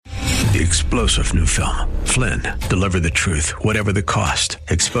The explosive new film, Flynn, deliver the truth, whatever the cost,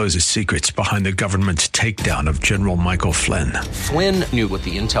 exposes secrets behind the government's takedown of General Michael Flynn. Flynn knew what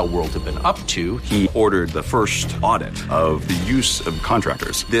the intel world had been up to. He ordered the first audit of the use of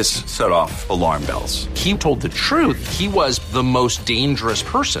contractors. This set off alarm bells. He told the truth. He was the most dangerous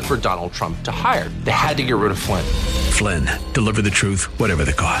person for Donald Trump to hire. They had to get rid of Flynn. Flynn, deliver the truth, whatever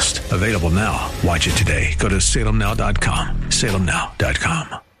the cost. Available now. Watch it today. Go to salemnow.com.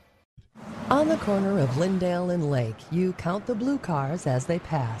 salemnow.com. On the corner of Lindale and Lake, you count the blue cars as they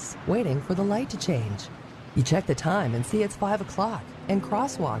pass, waiting for the light to change. You check the time and see it's 5 o'clock, and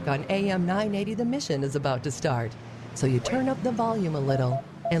Crosswalk on AM 980 The Mission is about to start. So you turn up the volume a little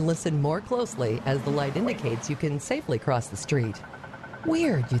and listen more closely as the light indicates you can safely cross the street.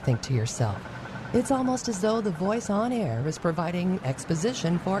 Weird, you think to yourself. It's almost as though the voice on air is providing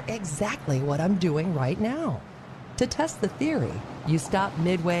exposition for exactly what I'm doing right now. To test the theory, you stop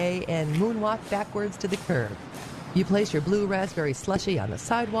midway and moonwalk backwards to the curb. You place your blue raspberry slushie on the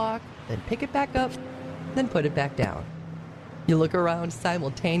sidewalk, then pick it back up, then put it back down. You look around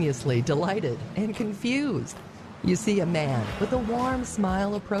simultaneously, delighted and confused. You see a man with a warm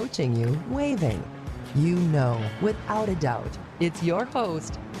smile approaching you, waving. You know, without a doubt, it's your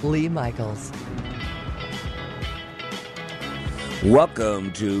host, Lee Michaels.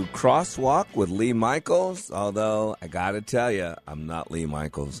 Welcome to Crosswalk with Lee Michaels, although I gotta tell you, I'm not Lee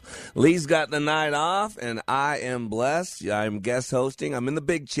Michaels. Lee's got the night off, and I am blessed. I'm guest hosting. I'm in the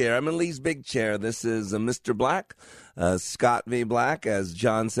big chair. I'm in Lee's big chair. This is Mr. Black, Scott V. Black. As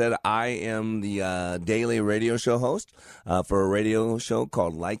John said, I am the daily radio show host for a radio show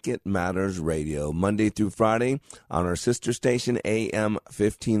called Like It Matters Radio, Monday through Friday on our sister station, AM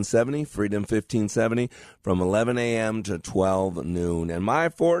 1570, Freedom 1570, from 11 a.m. to 12 noon. And my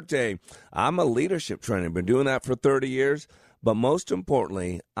forte, I'm a leadership trainer. Been doing that for 30 years. But most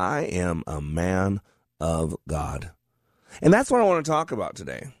importantly, I am a man of God. And that's what I want to talk about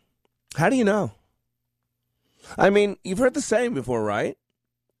today. How do you know? I mean, you've heard the saying before, right?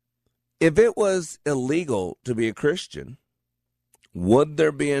 If it was illegal to be a Christian, would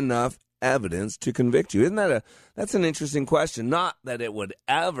there be enough evidence to convict you? That's an interesting question. Not that it would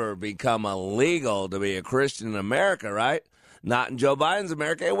ever become illegal to be a Christian in America, right? Not in Joe Biden's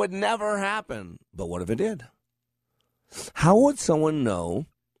America. It would never happen. But what if it did? How would someone know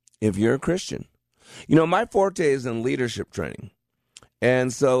if you're a Christian? You know, my forte is in leadership training.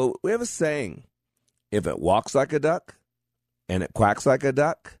 And so we have a saying, if it walks like a duck and it quacks like a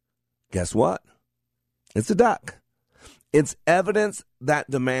duck, guess what? It's a duck. It's evidence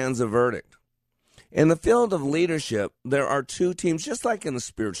that demands a verdict. In the field of leadership, there are two teams, just like in the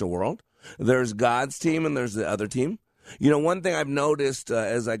spiritual world. There's God's team and there's the other team. You know, one thing I've noticed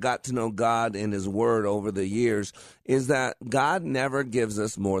as I got to know God and His Word over the years is that God never gives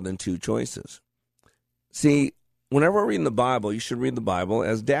us more than two choices. See, whenever we're reading the Bible, you should read the Bible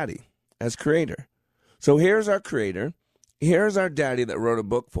as Daddy, as Creator. So here's our Creator. Here's our Daddy that wrote a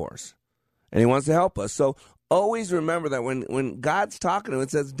book for us. And He wants to help us. So always remember that when God's talking to us,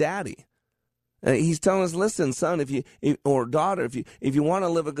 it says Daddy. He's telling us, listen, son, or daughter, if you want to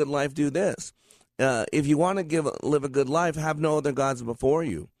live a good life, do this. If you want to live a good life, have no other gods before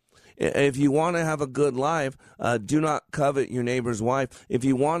you. If you want to have a good life, do not covet your neighbor's wife. If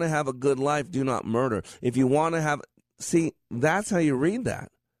you want to have a good life, do not murder. If you want to have, see, that's how you read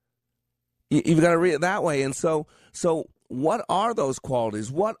that. You've got to read it that way. And so what are those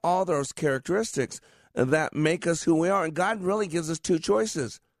qualities? What are those characteristics that make us who we are? And God really gives us two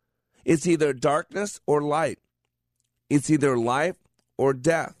choices. It's either darkness or light. It's either life or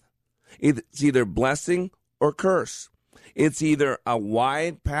death. It's either blessing or curse. It's either a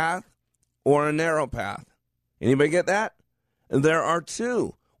wide path or a narrow path. Anybody get that? There are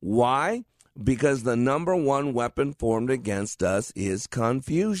two. Why? Because the number one weapon formed against us is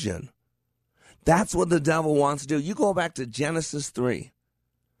confusion. That's what the devil wants to do. You go back to Genesis 3,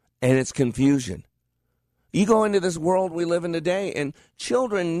 and it's confusion. You go into this world we live in today, and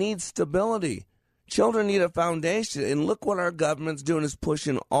children need stability. Children need a foundation. And look what our government's doing is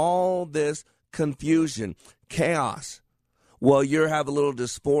pushing all this confusion, chaos. Well, you have a little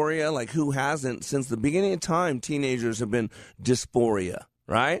dysphoria, like who hasn't? Since the beginning of time, teenagers have been dysphoria,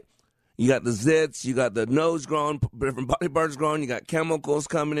 right? You got the zits, you got the nose growing, different body parts growing, you got chemicals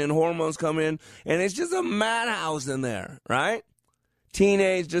coming in, hormones coming in, and it's just a madhouse in there, right?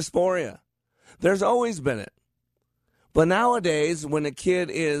 Teenage dysphoria. There's always been it. But nowadays, when a kid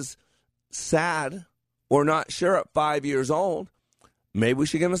is sad or not sure at 5 years old, maybe we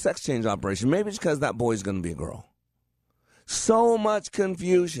should give him a sex change operation. Maybe it's because that boy's going to be a girl. So much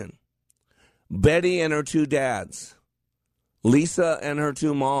confusion. Betty and her two dads. Lisa and her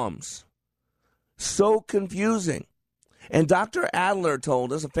two moms. So confusing. And Dr. Adler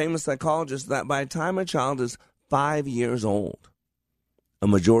told us, a famous psychologist, that by the time a child is 5 years old, a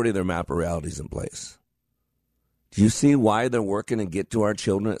majority of their map of reality is in place. Do you see why they're working to get to our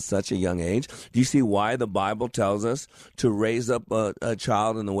children at such a young age? Do you see why the Bible tells us to raise up a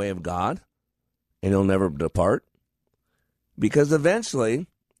child in the way of God and he'll never depart? Because eventually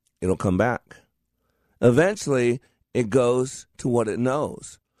it'll come back. Eventually it goes to what it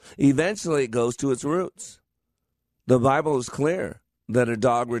knows. Eventually it goes to its roots. The Bible is clear that a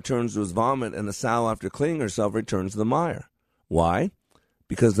dog returns to his vomit and a sow, after cleaning herself, returns to the mire. Why?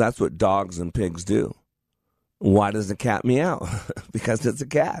 Because that's what dogs and pigs do. Why does a cat meow? Because it's a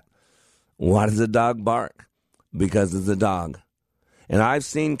cat. Why does a dog bark? Because it's a dog. And I've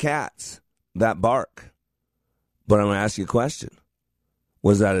seen cats that bark. But I'm going to ask you a question.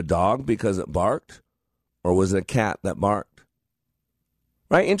 Was that a dog because it barked? Or was it a cat that barked?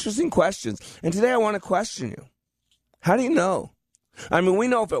 Right? Interesting questions. And today I want to question you. How do you know? I mean, we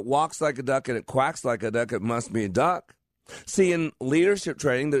know if it walks like a duck and it quacks like a duck, it must be a duck. See, in leadership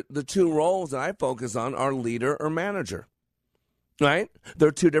training, the two roles that I focus on are leader or manager, right?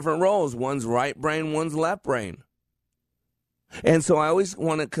 They're two different roles. One's right brain, one's left brain. And so I always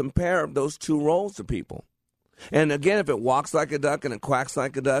want to compare those two roles to people. And again, if it walks like a duck and it quacks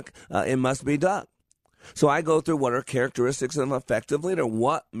like a duck, it must be duck. So I go through what are characteristics of an effective leader.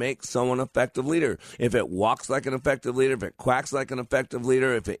 What makes someone an effective leader? If it walks like an effective leader, if it quacks like an effective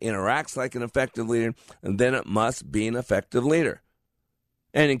leader, if it interacts like an effective leader, then it must be an effective leader.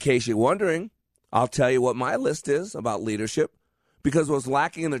 And in case you're wondering, I'll tell you what my list is about leadership. Because what's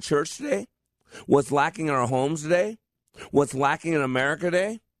lacking in the church today, what's lacking in our homes today, what's lacking in America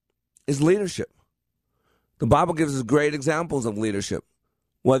today is leadership. The Bible gives us great examples of leadership.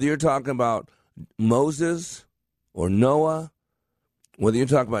 Whether you're talking about Moses or Noah, whether you're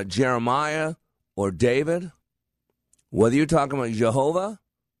talking about Jeremiah or David, whether you're talking about Jehovah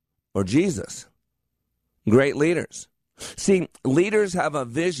or Jesus, great leaders. See, leaders have a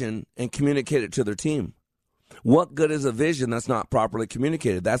vision and communicate it to their team. What good is a vision that's not properly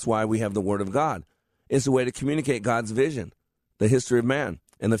communicated? That's why we have the Word of God. It's a way to communicate God's vision, the history of man,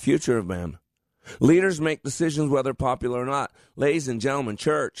 and the future of man. Leaders make decisions whether popular or not. Ladies and gentlemen,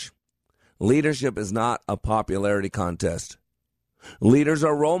 church, leadership is not a popularity contest. Leaders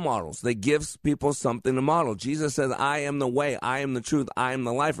are role models. They give people something to model. Jesus says, I am the way, I am the truth, I am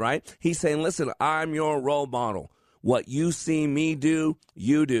the life, right? He's saying, listen, I'm your role model. What you see me do,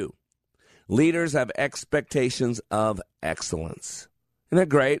 you do. Leaders have expectations of excellence. Isn't that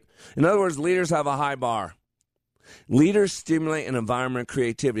great? In other words, leaders have a high bar. Leaders stimulate an environment of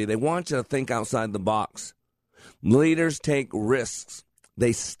creativity. They want you to think outside the box. Leaders take risks.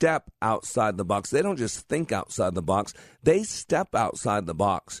 They step outside the box. They don't just think outside the box. They step outside the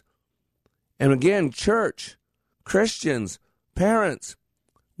box. And again, church, Christians, parents,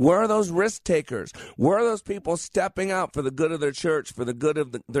 where are those risk takers? Where are those people stepping out for the good of their church, for the good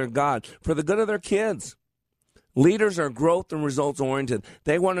of their God, for the good of their kids? Leaders are growth and results oriented.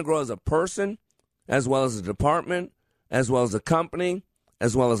 They want to grow as a person, as well as a department, as well as a company,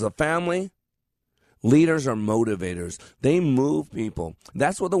 as well as a family. Leaders are motivators. They move people.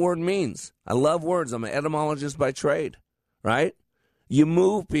 That's what the word means. I love words. I'm an etymologist by trade, right? You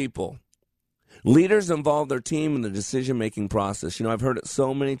move people. Leaders involve their team in the decision-making process. You know, I've heard it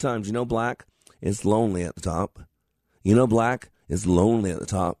so many times. You know, black is lonely at the top. You know, black is lonely at the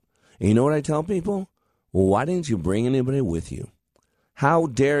top. And you know what I tell people? Well, why didn't you bring anybody with you? How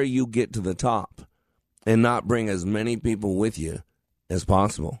dare you get to the top and not bring as many people with you as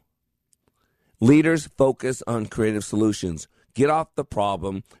possible? Leaders focus on creative solutions. Get off the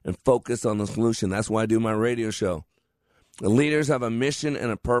problem and focus on the solution. That's why I do my radio show. Leaders have a mission and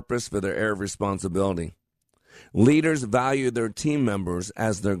a purpose for their area of responsibility. Leaders value their team members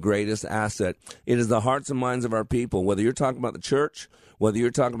as their greatest asset. It is the hearts and minds of our people, whether you're talking about the church, whether you're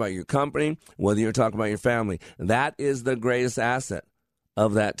talking about your company, whether you're talking about your family. That is the greatest asset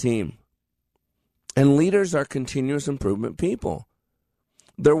of that team. And leaders are continuous improvement people.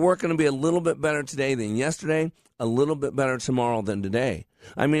 They're working to be a little bit better today than yesterday, a little bit better tomorrow than today.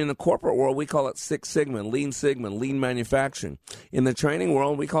 I mean, in the corporate world, we call it Six Sigma, lean manufacturing. In the training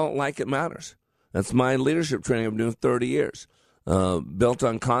world, we call it like it matters. That's my leadership training I've been doing 30 years, built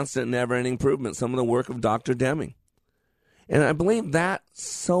on constant, never-ending improvement, some of the work of Dr. Deming. And I believe that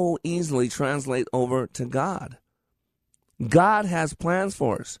so easily translates over to God. God has plans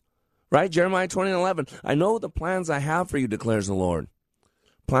for us, right? Jeremiah 20:11, I know the plans I have for you, declares the Lord.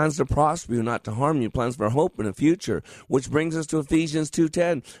 Plans to prosper you, not to harm you. Plans for hope and a future. Which brings us to Ephesians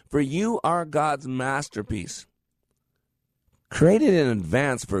 2:10. For you are God's masterpiece. Created in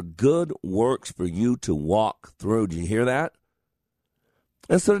advance for good works for you to walk through. Do you hear that?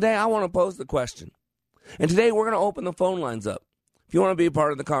 And so today I want to pose the question. And today we're going to open the phone lines up. If you want to be a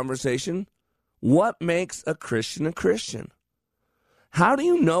part of the conversation, what makes a Christian a Christian? How do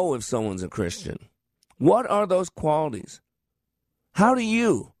you know if someone's a Christian? What are those qualities? How do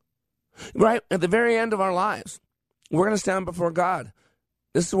you? Right at the very end of our lives, we're going to stand before God.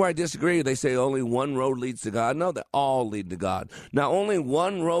 This is where I disagree. They say only one road leads to God. No, they all lead to God. Now, only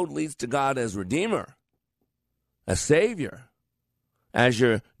one road leads to God as Redeemer, as Savior, as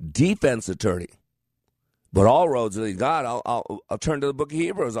your defense attorney. But all roads lead to God. I'll turn to the book of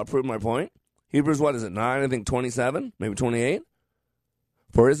Hebrews. I'll prove my point. Hebrews, 9, I think 27, maybe 28.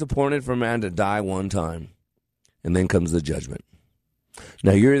 For it is appointed for man to die one time, and then comes the judgment.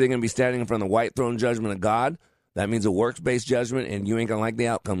 Now, you're either going to be standing in front of the white throne judgment of God. That means a works-based judgment, and you ain't going to like the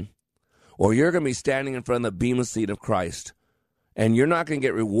outcome. Or you're going to be standing in front of the bema seat of Christ, and you're not going to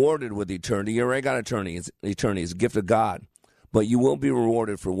get rewarded with eternity. You already got eternity. It's a gift of God. But you will be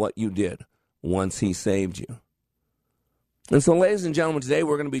rewarded for what you did once he saved you. And so, ladies and gentlemen, today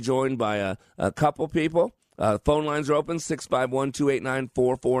we're going to be joined by a couple people. Phone lines are open,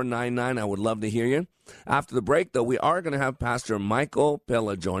 651-289-4499. I would love to hear you. After the break, though, we are going to have Pastor Michael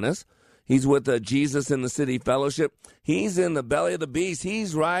Pilla join us. He's with Jesus in the City Fellowship. He's in the belly of the beast.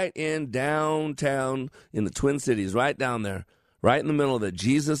 He's right in downtown in the Twin Cities, right down there, right in the middle of the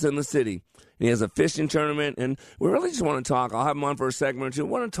Jesus in the City. And he has a fishing tournament, and we really just want to talk. I'll have him on for a segment or two.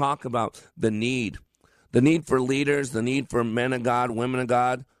 We want to talk about the need for leaders, the need for men of God, women of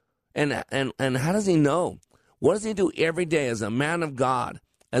God, and how does he know? What does he do every day as a man of God,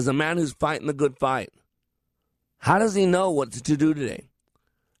 as a man who's fighting the good fight? How does he know what to do today?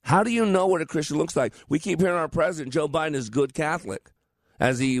 How do you know what a Christian looks like? We keep hearing our president, Joe Biden, is good Catholic,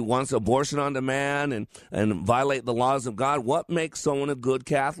 as he wants abortion on demand and violate the laws of God. What makes someone a good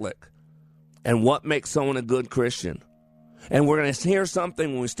Catholic? And what makes someone a good Christian? And we're going to hear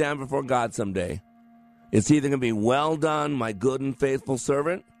something when we stand before God someday. It's either going to be, well done, my good and faithful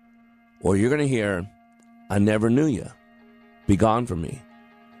servant, or you're going to hear, I never knew you. Be gone from me.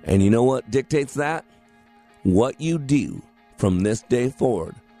 And you know what dictates that? What you do from this day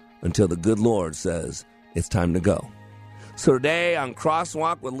forward until the good Lord says it's time to go. So today on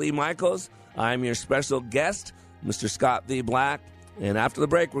Crosswalk with Lee Michaels, I'm your special guest, Mr. Scott V. Black. And after the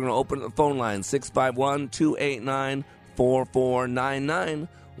break, we're going to open the phone line, 651-289-4499.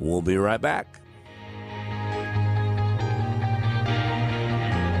 We'll be right back.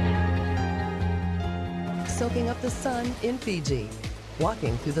 Soaking up the sun in Fiji,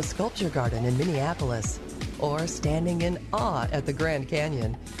 walking through the Sculpture Garden in Minneapolis, or standing in awe at the Grand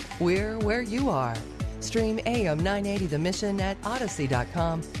Canyon. We're where you are. Stream AM 980 The Mission at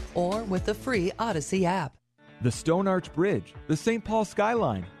Odyssey.com or with the free Odyssey app. The Stone Arch Bridge, the St. Paul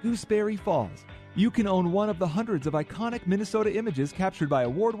Skyline, Gooseberry Falls. You can own one of the hundreds of iconic Minnesota images captured by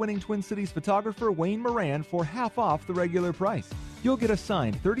award-winning Twin Cities photographer Wayne Moran for half off the regular price. You'll get a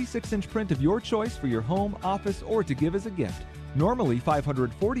signed 36-inch print of your choice for your home, office, or to give as a gift. Normally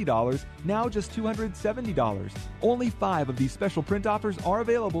 $540, now just $270. Only 5 of these special print offers are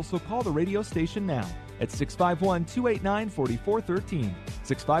available, so call the radio station now at 651-289-4413.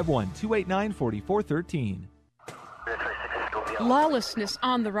 651-289-4413. Lawlessness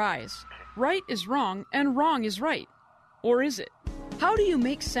on the rise. Right is wrong and wrong is right. Or is it? How do you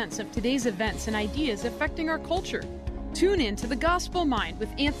make sense of today's events and ideas affecting our culture? Tune in to The Gospel Mind with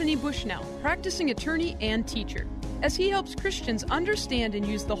Anthony Bushnell, practicing attorney and teacher, as he helps Christians understand and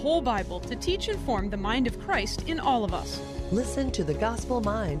use the whole Bible to teach and form the mind of Christ in all of us. Listen to The Gospel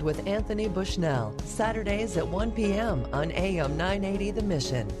Mind with Anthony Bushnell, Saturdays at 1 p.m. on AM 980 The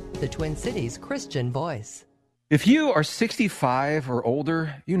Mission, the Twin Cities Christian voice. If you are 65 or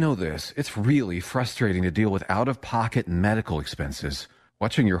older, you know this. It's really frustrating to deal with out-of-pocket medical expenses,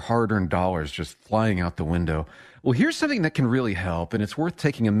 watching your hard-earned dollars just flying out the window. Well, here's something that can really help, and it's worth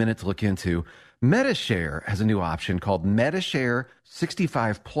taking a minute to look into. Medi-Share has a new option called Medi-Share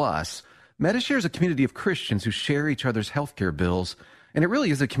 65 Plus. Medi-Share is a community of Christians who share each other's healthcare bills, and it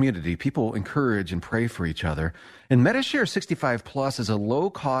really is a community. People encourage and pray for each other. And Medi-Share 65 Plus is a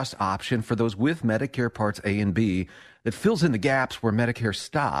low-cost option for those with Medicare Parts A and B that fills in the gaps where Medicare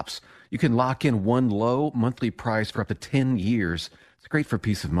stops. You can lock in one low monthly price for up to 10 years. It's great for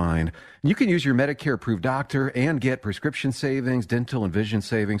peace of mind. And you can use your Medicare-approved doctor and get prescription savings, dental and vision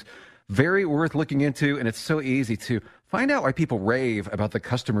savings. Very worth looking into, and it's so easy to find out why people rave about the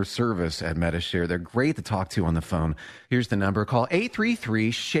customer service at Medi-Share. They're great to talk to on the phone. Here's the number. Call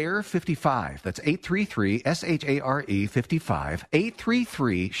 833-SHARE-55. That's 833-SHARE-55.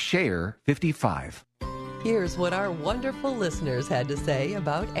 833-SHARE-55. Here's what our wonderful listeners had to say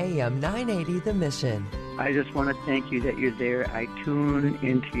about AM 980 The Mission. I just want to thank you that you're there. I tune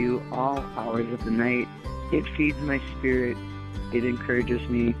into you all hours of the night. It feeds my spirit. It encourages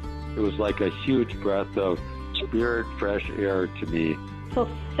me. It was like a huge breath of spirit, fresh air to me. So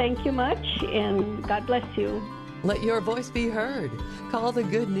thank you much, and God bless you. Let your voice be heard. Call the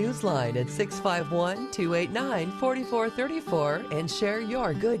Good News Line at 651-289-4434 and share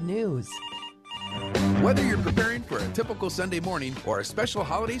your good news. Whether you're preparing for a typical Sunday morning or a special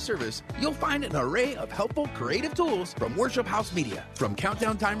holiday service, you'll find an array of helpful, creative tools from Worship House Media. From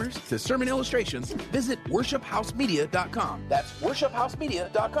countdown timers to sermon illustrations, visit worshiphousemedia.com. That's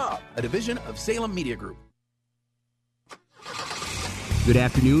worshiphousemedia.com, a division of Salem Media Group. Good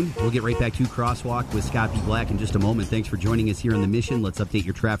afternoon. We'll get right back to Crosswalk with Scott B. Black in just a moment. Thanks for joining us here on The Mission. Let's update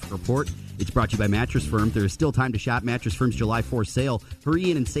your traffic report. It's brought to you by Mattress Firm. There is still time to shop Mattress Firm's July 4th sale.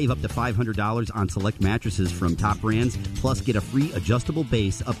 Hurry in and save up to $500 on select mattresses from top brands. Plus, get a free adjustable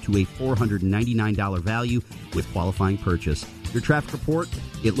base up to a $499 value with qualifying purchase. Your traffic report,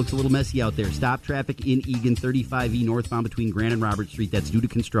 it looks a little messy out there. Stop traffic in Eagan, 35E northbound between Grand and Robert Street. That's due to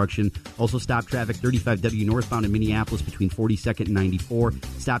construction. Also stop traffic 35W northbound in Minneapolis between 42nd and 94.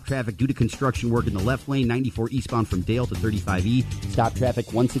 Stop traffic due to construction work in the left lane, 94 eastbound from Dale to 35E. Stop traffic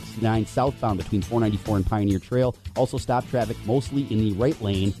 169 southbound between 494 and Pioneer Trail. Also stop traffic mostly in the right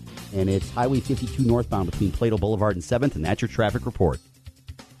lane, and it's Highway 52 northbound between Plato Boulevard and 7th, and that's your traffic report.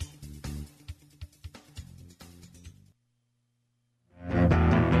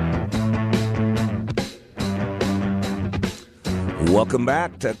 Welcome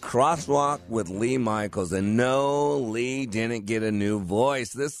back to Crosswalk with Lee Michaels. And no, Lee didn't get a new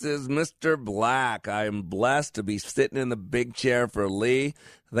voice. This is Mr. Black. I am blessed to be sitting in the big chair for Lee.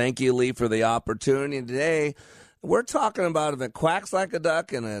 Thank you, Lee, for the opportunity. Today, we're talking about if it quacks like a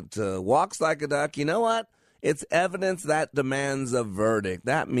duck and it walks like a duck. You know what? It's evidence that demands a verdict.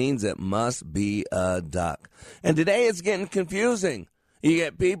 That means it must be a duck. And today it's getting confusing. You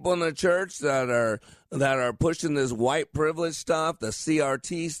get people in the church that are pushing this white privilege stuff, the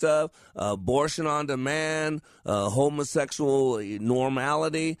CRT stuff, abortion on demand, homosexual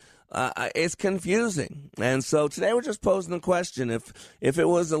normality. It's confusing. And so today we're just posing the question, if it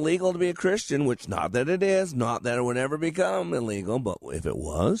was illegal to be a Christian, which not that it is, not that it would ever become illegal, but if it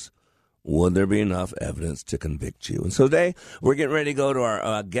was, would there be enough evidence to convict you? And so today, we're getting ready to go to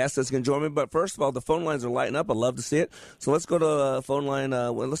our guest that's going to join me. But first of all, the phone lines are lighting up. I'd love to see it. So let's go to a phone line.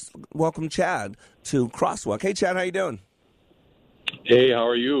 Let's welcome Chad to Crosswalk. Hey, Chad, how you doing? Hey, how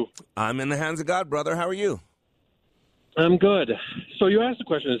are you? I'm in the hands of God, brother. How are you? I'm good. So you asked the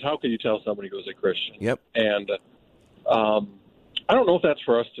question is, how can you tell somebody who's a Christian? Yep. And I don't know if that's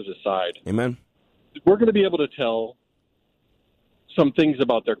for us to decide. Amen. We're going to be able to tell some things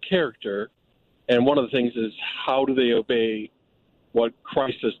about their character, and one of the things is how do they obey what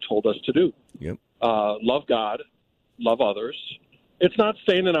Christ has told us to do. Yep. Love God, love others. It's not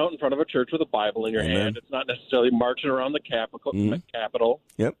standing out in front of a church with a Bible in your hand. It's not necessarily marching around the Capitol.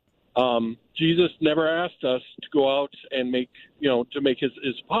 Yep. Jesus never asked us to go out and make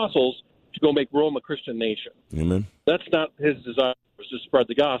his apostles to go make Rome a Christian nation. Amen. That's not his desire, was to spread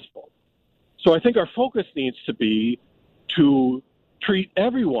the gospel. So I think our focus needs to be to treat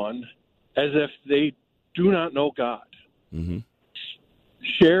everyone as if they do not know God. Mm-hmm.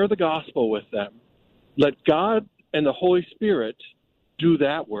 Share the gospel with them. Let God and the Holy Spirit do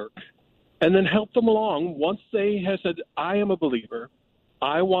that work, and then help them along. Once they have said, I am a believer,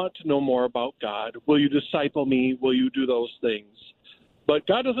 I want to know more about God. Will you disciple me? Will you do those things? But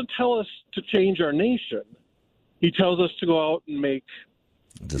God doesn't tell us to change our nation. He tells us to go out and make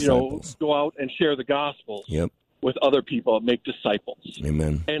disciples. Go out and share the gospel. Yep. With other people, make disciples.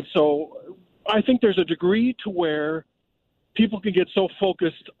 Amen. And so I think there's a degree to where people can get so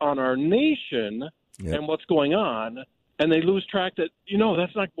focused on our nation and what's going on, and they lose track that,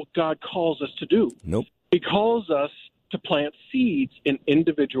 that's not what God calls us to do. Nope. He calls us to plant seeds in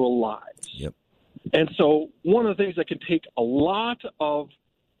individual lives. Yep. And so one of the things that can take a lot of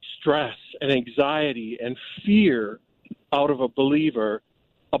stress and anxiety and fear out of a believer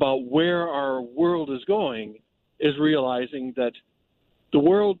about where our world is going is realizing that the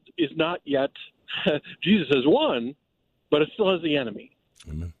world is not yet, Jesus has won, but it still has the enemy.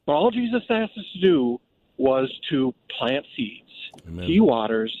 Amen. But all Jesus asked us to do was to plant seeds. Amen. He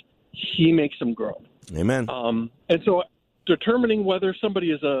waters, he makes them grow. Amen. And so determining whether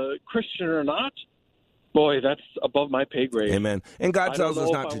somebody is a Christian or not, boy, that's above my pay grade. Amen. And God tells us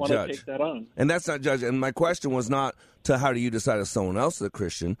not I to want judge. take that on. And that's not judging. And my question was not to how do you decide if someone else is a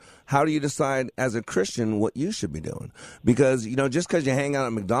Christian. How do you decide as a Christian what you should be doing? Because, just because you hang out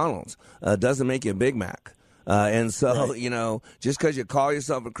at McDonald's doesn't make you a Big Mac. And so, right. Just because you call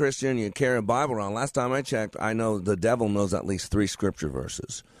yourself a Christian, you carry a Bible around. Last time I checked, I know the devil knows at least 3 scripture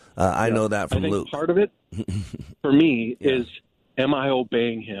verses. I know that from Luke. Part of it, for me, is am I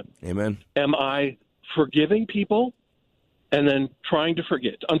obeying him? Amen. Am I forgiving people and then trying to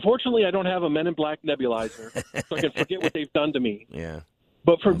forget? Unfortunately, I don't have a Men in Black nebulizer, so I can forget what they've done to me. Yeah.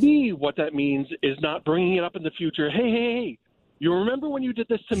 But for me, what that means is not bringing it up in the future. Hey, you remember when you did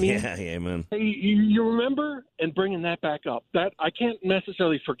this to me? Yeah, amen. Hey, you remember? And bringing that back up. That I can't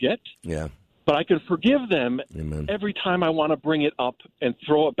necessarily forget. Yeah. But I can forgive them Amen. every time I want to bring it up and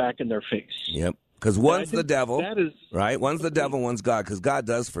throw it back in their face. Yep. Because one's the devil, right? One's the devil, one's God, because God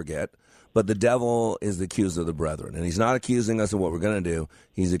does forget. But the devil is the accuser of the brethren. And he's not accusing us of what we're going to do.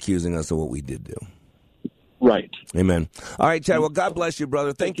 He's accusing us of what we did do. Right. Amen. All right, Chad. Well, God bless you,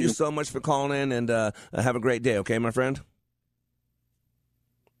 brother. Thank you so much for calling in, and have a great day, okay, my friend?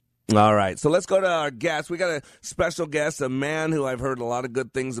 All right, so let's go to our guest. We got a special guest, a man who I've heard a lot of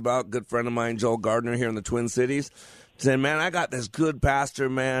good things about, good friend of mine, Joel Gardner, here in the Twin Cities. Said, man, I got this good pastor,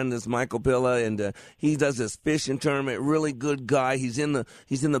 man, this Michael Pilla, and he does this fishing tournament. Really good guy. He's in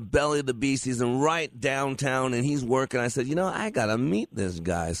the belly of the beast. He's in right downtown, and he's working. I said, I got to meet this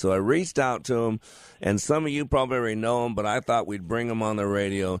guy. So I reached out to him, and some of you probably already know him, but I thought we'd bring him on the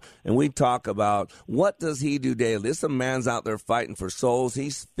radio, and we talk about what does he do daily. This man's out there fighting for souls.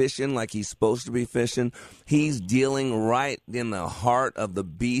 He's fishing like he's supposed to be fishing. He's dealing right in the heart of the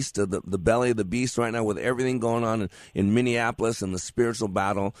beast, of the belly of the beast right now with everything going on in Minneapolis and the spiritual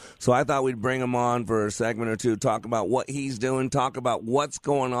battle. So I thought we'd bring him on for a segment or two, talk about what he's doing, talk about what's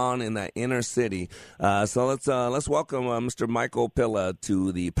going on in that inner city. So let's welcome Mr. Michael Pilla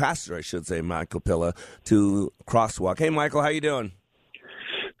to the pastor, I should say, Michael Pilla, to Crosswalk. Hey, Michael, how you doing?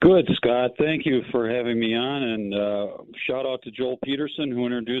 Good, Scott. Thank you for having me on, and shout out to Joel Peterson who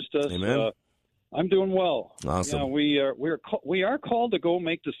introduced us. Amen. I'm doing well. Awesome. We are called to go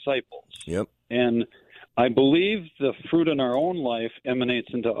make disciples. Yep. And I believe the fruit in our own life emanates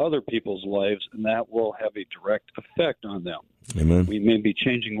into other people's lives, and that will have a direct effect on them. Amen. We may be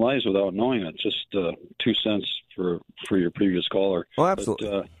changing lives without knowing it. Just 2 cents for your previous caller. Oh, absolutely.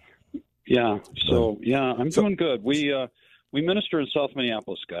 But, I'm doing good. We minister in South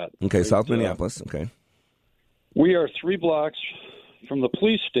Minneapolis, Scott. Okay, South Minneapolis. Okay. We are 3 blocks from the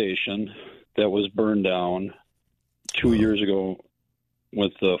police station that was burned down 2 years ago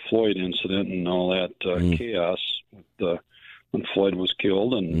with the Floyd incident and all that chaos when Floyd was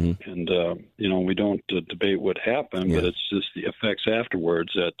killed, and we don't debate what happened, but it's just the effects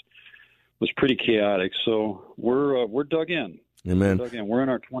afterwards that was pretty chaotic. So we're dug in. Amen. We're in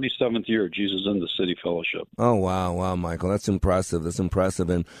our 27th year of Jesus in the City Fellowship. Oh, wow, Michael. That's impressive.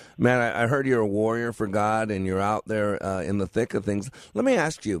 And, man, I heard you're a warrior for God, and you're out there in the thick of things. Let me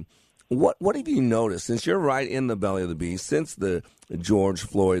ask you, what have you noticed, since you're right in the belly of the beast, since the George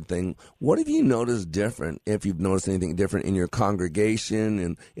Floyd thing, what have you noticed different, if you've noticed anything different in your congregation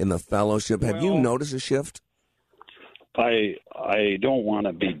and in the fellowship? Have you noticed a shift? I don't want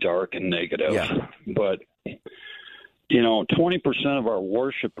to be dark and negative, but 20% of our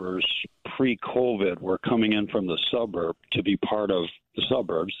worshipers pre-COVID were coming in from the suburb to be part of the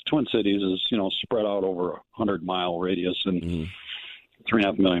suburbs. Twin Cities is, spread out over a 100-mile radius and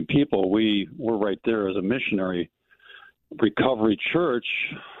 3.5 million people. We were right there as a missionary recovery church.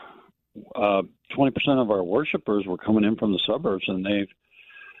 20% of our worshipers were coming in from the suburbs, and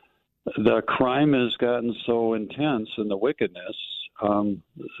the crime has gotten so intense and the wickedness.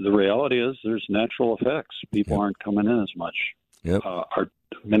 The reality is there's natural effects. People aren't coming in as much. Yep.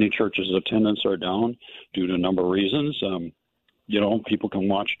 Many churches' attendance are down due to a number of reasons. People can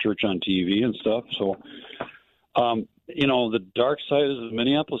watch church on TV and stuff. So, the dark side is the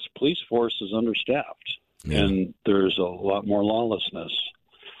Minneapolis police force is understaffed, and there's a lot more lawlessness.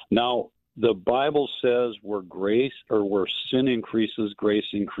 Now, the Bible says where sin increases, grace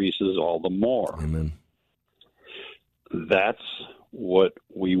increases all the more. Amen. That's what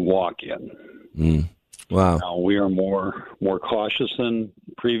we walk in. Wow. Now we are more cautious than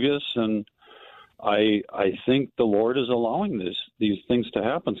previous, and I think the Lord is allowing these things to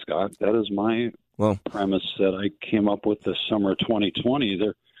happen, Scott. That is my premise that I came up with this summer of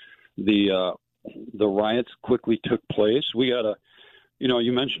 2020. The riots quickly took place. We got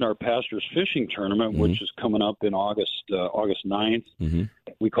you mentioned our Pastors Fishing Tournament, which is coming up in August 9th. Mm-hmm.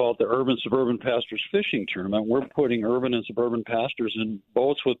 We call it the Urban Suburban Pastors Fishing Tournament. We're putting urban and suburban pastors in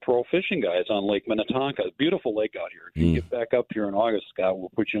boats with pro fishing guys on Lake Minnetonka. Beautiful lake out here. If you get back up here in August, Scott, we'll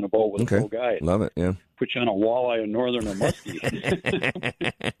put you in a boat with a pro guide. Love it, yeah. Put you on a walleye, a northern, or muskie.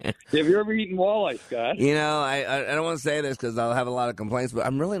 Have you ever eaten walleye, Scott? I don't want to say this because I'll have a lot of complaints, but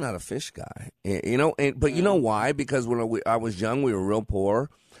I'm really not a fish guy. But you know why? Because when I was young, we were real poor.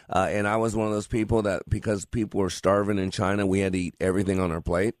 And I was one of those people that, because people were starving in China, we had to eat everything on our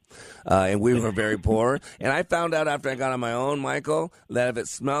plate. And we were very poor. And I found out after I got on my own, Michael, that if it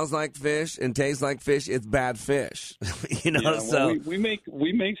smells like fish and tastes like fish, it's bad fish. So we make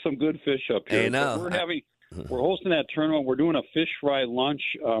some good fish up here. I know. We're hosting that tournament. We're doing a fish fry lunch.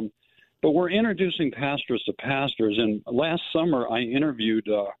 But we're introducing pastors to pastors. And last summer, I interviewed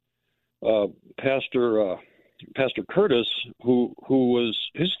Pastor Curtis, who was,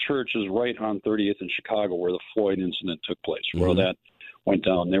 his church is right on 30th in Chicago, where the Floyd incident took place, where that went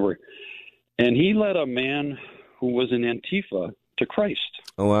down. And he led a man who was in Antifa to Christ.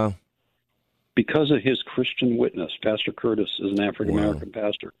 Oh, wow. Because of his Christian witness. Pastor Curtis is an African-American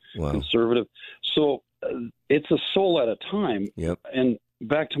pastor, conservative. So it's a soul at a time. Yep. And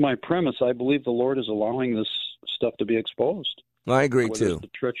back to my premise, I believe the Lord is allowing this stuff to be exposed. I agree, Whether too. It's the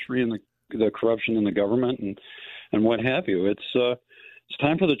treachery and the corruption in the government and what have you. It's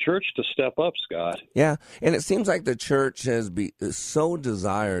time for the church to step up, Scott. Yeah, and it seems like the church has so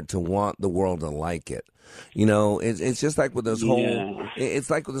desired to want the world to like it. It's just like with this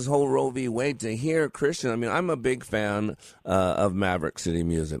whole Roe v. Wade. To hear Christian, I mean, I'm a big fan of Maverick City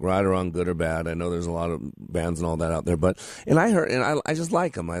music, right or wrong, good or bad. I know there's a lot of bands and all that out there, I just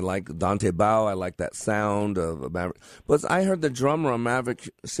like them. I like Dante Bowe. I like that sound of Maverick. But I heard the drummer on Maverick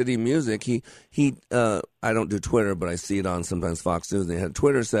City Music. He I don't do Twitter, but I see it on sometimes Fox News. And he had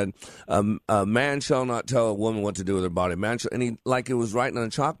Twitter said, "A man shall not tell a woman what to do with her body." And he it was writing on a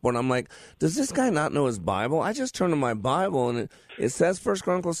chalkboard. I'm like, does this guy not know his Bible? I just turned to my Bible, and it says 1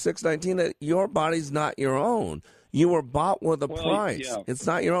 Chronicles 6:19 that your body's not your own. You were bought with a price. Yeah. It's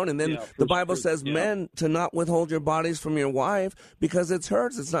not your own. And then the Bible says, men, to not withhold your bodies from your wife because it's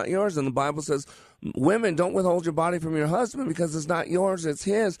hers, it's not yours. And the Bible says, women, don't withhold your body from your husband because it's not yours, it's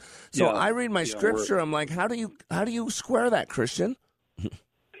his. So I read my scripture. I'm like, how do you square that, Christian?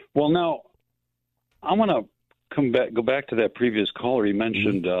 Well, now I want to go back to that previous caller. He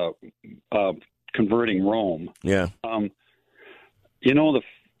mentioned converting Rome. Yeah. You're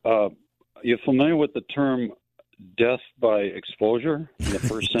familiar with the term death by exposure in the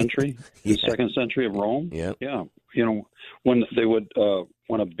first century, the second century of Rome? Yeah. Yeah. When they would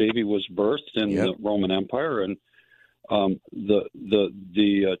when a baby was birthed in the Roman Empire, and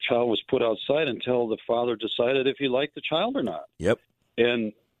the child was put outside until the father decided if he liked the child or not. Yep.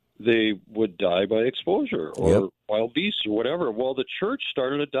 And they would die by exposure or wild beasts or whatever. Well, the church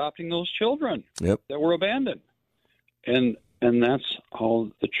started adopting those children that were abandoned. And that's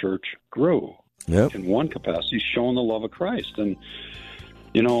how the church grew. Yep. In one capacity, showing the love of Christ. And,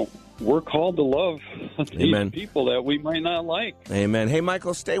 we're called to love these people that we might not like. Amen. Hey,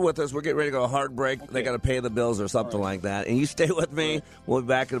 Michael, stay with us. We're getting ready to go a hard break. Okay. They got to pay the bills or something like that. And you stay with me. We'll be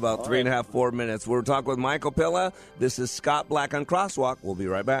back in about 3.5, 4 minutes. We're talking with Michael Pilla. This is Scott Black on Crosswalk. We'll be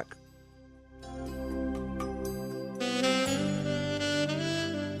right back.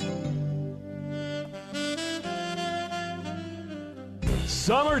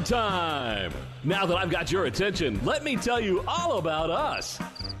 Summertime! Now that I've got your attention, let me tell you all about us.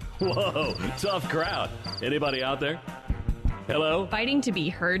 Whoa, tough crowd. Anybody out there? Hello? Fighting to be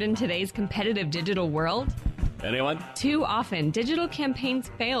heard in today's competitive digital world? Anyone? Too often, digital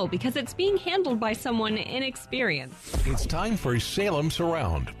campaigns fail because it's being handled by someone inexperienced. It's time for Salem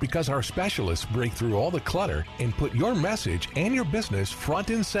Surround, because our specialists break through all the clutter and put your message and your business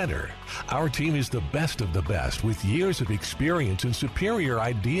front and center. Our team is the best of the best with years of experience and superior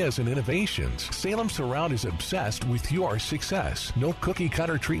ideas and innovations. Salem Surround is obsessed with your success. No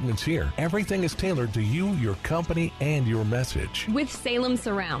cookie-cutter treatments here. Everything is tailored to you, your company, and your message. With Salem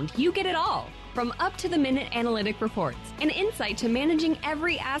Surround, you get it all. From up-to-the-minute analytic reports and insight to managing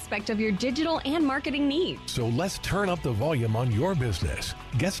every aspect of your digital and marketing needs. So let's turn up the volume on your business.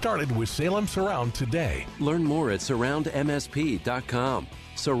 Get started with Salem Surround today. Learn more at surroundmsp.com.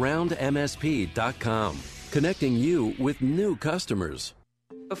 Surroundmsp.com. Connecting you with new customers.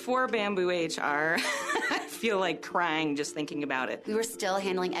 Before Bamboo HR, I feel like crying just thinking about it. We were still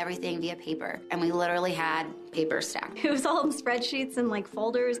handling everything via paper, and we literally had paper stack. It was all in spreadsheets and like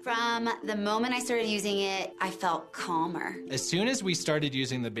folders. From the moment I started using it, I felt calmer. As soon as we started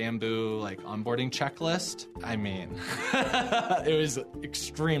using the Bamboo like onboarding checklist, I mean, it was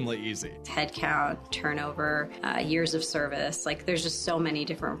extremely easy. Head count, turnover, years of service. Like there's just so many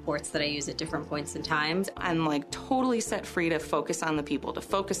different reports that I use at different points in time. I'm like totally set free to focus on the people, to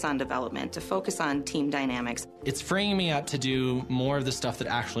focus on development, to focus on team dynamics. It's freeing me up to do more of the stuff that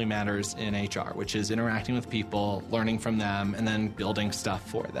actually matters in HR, which is interacting with people, learning from them, and then building stuff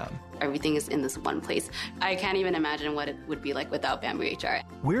for them. Everything is in this one place. I can't even imagine what it would be like without Bamboo HR.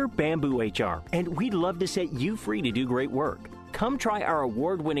 We're Bamboo HR, and we'd love to set you free to do great work. Come try our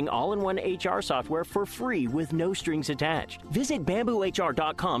award-winning all-in-one HR software for free with no strings attached. Visit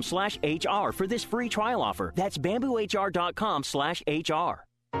bamboohr.com/HR for this free trial offer. That's bamboohr.com/HR.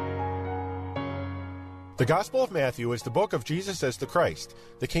 The Gospel of Matthew is the book of Jesus as the Christ,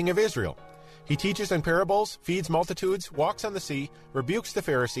 the King of Israel. He teaches in parables, feeds multitudes, walks on the sea, rebukes the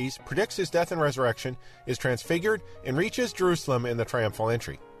Pharisees, predicts his death and resurrection, is transfigured, and reaches Jerusalem in the triumphal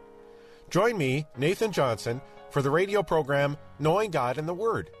entry. Join me, Nathan Johnson, for the radio program Knowing God in the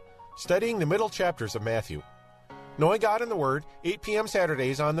Word, studying the middle chapters of Matthew. Knowing God in the Word, 8 p.m.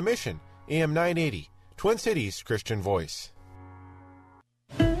 Saturdays on The Mission, AM 980, Twin Cities Christian Voice.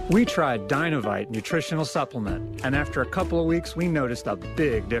 We tried Dynovite nutritional supplement, and after a couple of weeks, we noticed a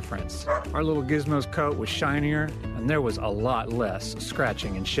big difference. Our little Gizmo's coat was shinier, and there was a lot less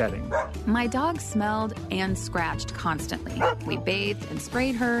scratching and shedding. My dog smelled and scratched constantly. We bathed and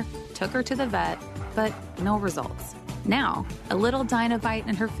sprayed her, took her to the vet, but no results. Now, a little Dynovite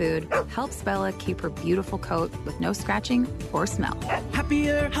in her food helps Bella keep her beautiful coat with no scratching or smell.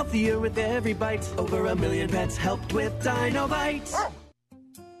 Happier, healthier with every bite. Over 1 million pets helped with Dynovite.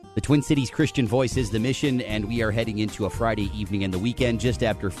 The Twin Cities Christian Voice is The Mission, and we are heading into a Friday evening and the weekend just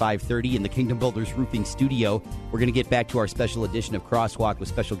after 5:30 in the Kingdom Builders Roofing Studio. We're going to get back to our special edition of Crosswalk with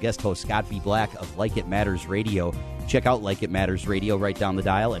special guest host Scott B. Black of Like It Matters Radio. Check out Like It Matters Radio right down the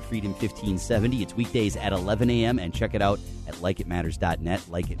dial at Freedom 1570. It's weekdays at 11 a.m. and check it out at likeitmatters.net,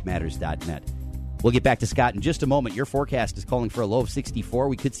 likeitmatters.net. We'll get back to Scott in just a moment. Your forecast is calling for a low of 64.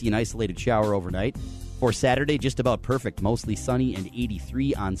 We could see an isolated shower overnight. For Saturday, just about perfect. Mostly sunny and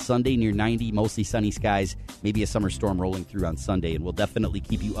 83 on Sunday, near 90. Mostly sunny skies. Maybe a summer storm rolling through on Sunday. And we'll definitely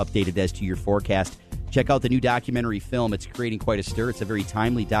keep you updated as to your forecast. Check out the new documentary film. It's creating quite a stir. It's a very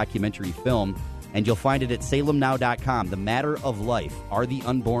timely documentary film. And you'll find it at salemnow.com. The Matter of Life. Are the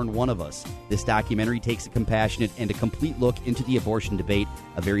Unborn One of Us? This documentary takes a compassionate and a complete look into the abortion debate.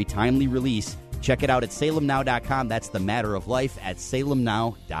 A very timely release. Check it out at salemnow.com. That's The Matter of Life at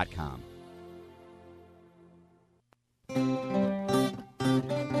salemnow.com.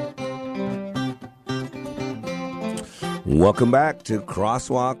 Welcome back to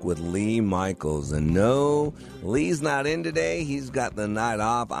Crosswalk with Lee Michaels. And no, Lee's not in today. He's got the night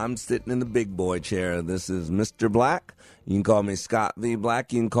off. I'm sitting in the big boy chair. This is Mr. Black. You can call me Scott V.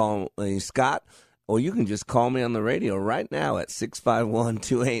 Black. You can call me Scott. Or you can just call me on the radio right now at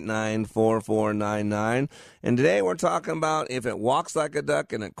 651-289-4499. And today we're talking about if it walks like a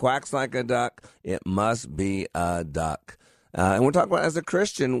duck and it quacks like a duck, it must be a duck. And we're talking about, as a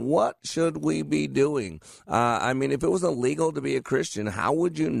Christian, what should we be doing? I mean, if it was illegal to be a Christian, how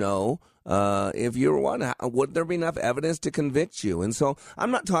would you know if you were one? Would there be enough evidence to convict you? And so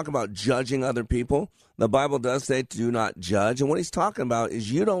I'm not talking about judging other people. The Bible does say do not judge. And what he's talking about is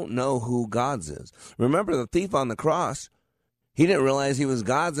you don't know who God's is. Remember the thief on the cross. He didn't realize he was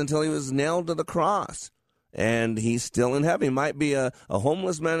God's until he was nailed to the cross. And he's still in heaven. He might be a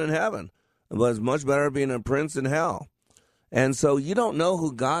homeless man in heaven, but it's much better being a prince in hell. And so you don't know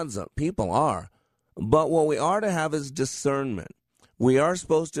who God's people are. But what we are to have is discernment. We are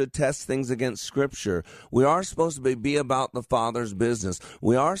supposed to test things against Scripture. We are supposed to be about the Father's business.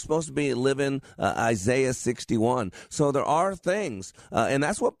 We are supposed to be living Isaiah 61. So there are things, and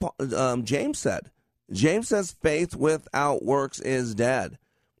that's what James said. James says faith without works is dead.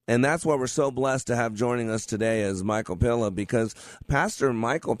 And that's why we're so blessed to have joining us today as Michael Pilla, because Pastor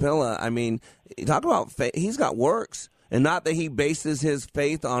Michael Pilla, I mean, talk about faith. He's got works. And not that he bases his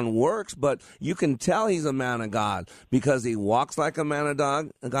faith on works, but you can tell he's a man of God because he walks like a man of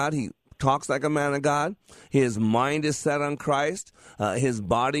God. He talks like a man of God. His mind is set on Christ. His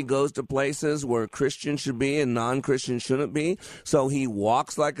body goes to places where Christians should be and non-Christians shouldn't be. So he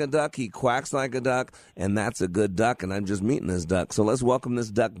walks like a duck. He quacks like a duck. And that's a good duck. And I'm just meeting this duck. So let's welcome this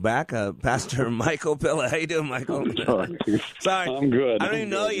duck back. Pastor Michael Pilla. How you doing, Michael? Sorry. I'm good. I don't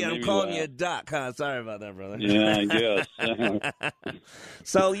even know you. I'm calling you a duck. Huh? Sorry about that, brother. Yeah, I guess.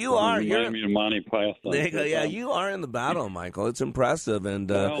 So you are. You're me to Monty Python. There you go. Yeah, you are in the battle, Michael. It's impressive.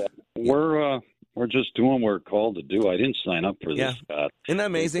 And we're we're just doing what we're called to do. I didn't sign up for this, Scott. Isn't that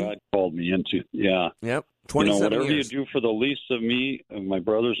amazing? God called me into, Yep, 27 whatever years. you do for the least of me, of my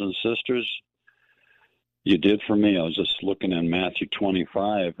brothers and sisters, you did for me. I was just looking in Matthew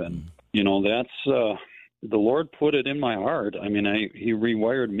 25, and, that's... the Lord put it in my heart. I mean, He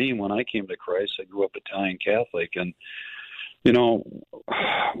rewired me when I came to Christ. I grew up Italian Catholic, and the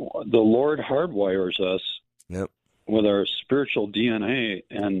Lord hardwires us with our spiritual DNA,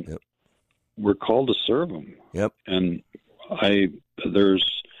 and we're called to serve Him. Yep. And I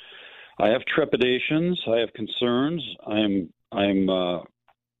have trepidations. I have concerns. I'm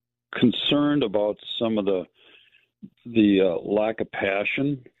concerned about some of the lack of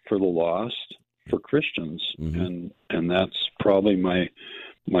passion for the lost, for Christians, and that's probably my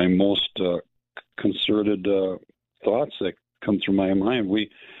most concerted thoughts that come through my mind.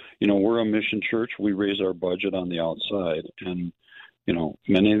 We're a mission church. We raise our budget on the outside, and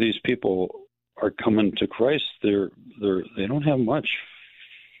many of these people are coming to Christ. They don't have much,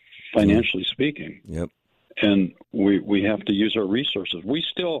 financially speaking. Yep. And we have to use our resources. We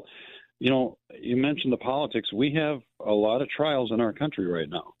still, you mentioned the politics. We have a lot of trials in our country right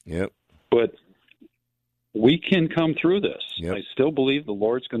now. Yep. But we can come through this. Yep. I still believe the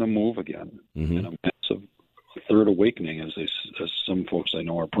Lord's going to move again in a massive third awakening, as some folks I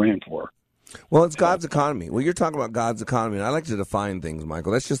know are praying for. Well, it's God's economy. Well, you're talking about God's economy, and I like to define things,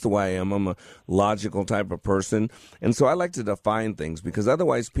 Michael. That's just the way I am. I'm a logical type of person, and so I like to define things because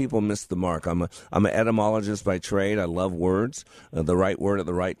otherwise people miss the mark. I'm an etymologist by trade. I love words. The right word at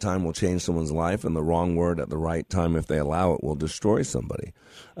the right time will change someone's life, and the wrong word at the right time, if they allow it, will destroy somebody.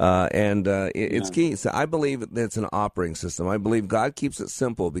 It's key. So I believe that it's an operating system. I believe God keeps it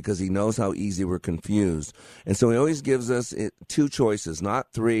simple because He knows how easy we're confused, and so He always gives us two choices,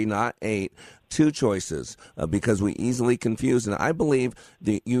 not three, not 8. Two choices because we easily confuse. And I believe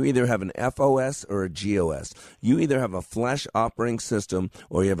that you either have an FOS or a GOS. You either have a flesh operating system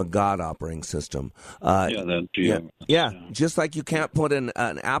or you have a God operating system. Just like you can't put an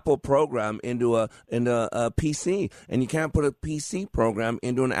Apple program into a PC, and you can't put a PC program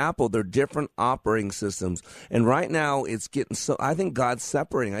into an Apple. They're different operating systems. And right now it's getting so. I think God's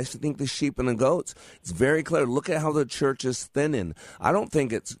separating. I think the sheep and the goats. It's very clear. Look at how the church is thinning. I don't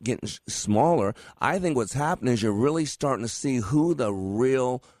think it's getting smaller. I think what's happening is you're really starting to see who the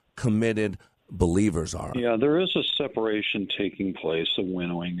real committed believers are. Yeah, there is a separation taking place, a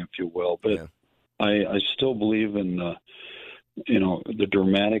winnowing, if you will. But I still believe in the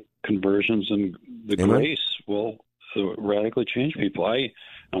dramatic conversions, and the grace will radically change people.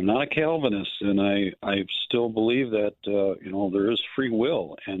 I'm not a Calvinist, and I still believe that there is free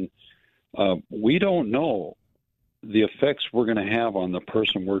will, and we don't know the effects we're going to have on the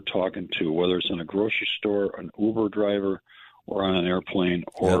person we're talking to, whether it's in a grocery store, an Uber driver, or on an airplane,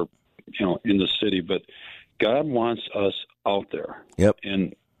 or in the city. But God wants us out there. Yep.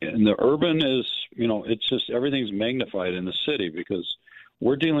 And the urban is, it's just everything's magnified in the city because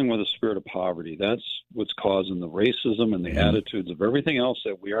we're dealing with a spirit of poverty. That's what's causing the racism and the attitudes of everything else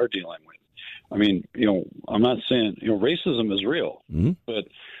that we are dealing with. I mean, I'm not saying racism is real, but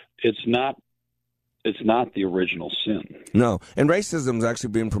it's not the original sin. No, and racism is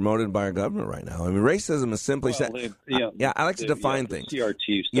actually being promoted by our government right now. I mean, racism is simply I like to define things.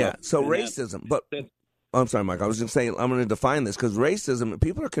 CRT stuff. Yeah, so racism, I'm sorry, Mike. I was going to say I'm going to define this because racism.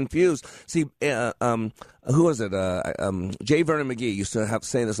 People are confused. See, who was it? J. Vernon McGee used to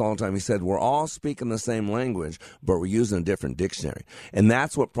say this all the time. He said, "We're all speaking the same language, but we're using a different dictionary." And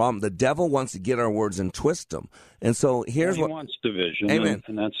that's what problem. The devil wants to get our words and twist them. And so here's he wants division. Amen.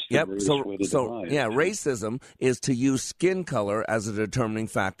 And that's the way to divide. Racism is to use skin color as a determining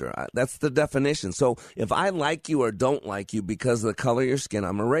factor. That's the definition. So if I like you or don't like you because of the color of your skin,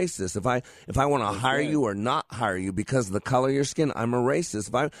 I'm a racist. If I want to hire you or not hire you because of the color of your skin, I'm a racist.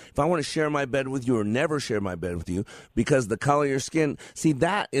 If I want to share my bed with you or never share my bed with you because the color of your skin, see,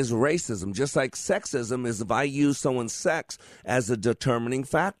 that is racism. Just like sexism is if I use someone's sex as a determining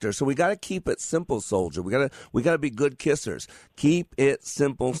factor. So we got to keep it simple, soldier. We got to be good kissers. Keep it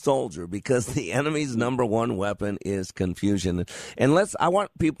simple, soldier, because the enemy's number one weapon is confusion. And I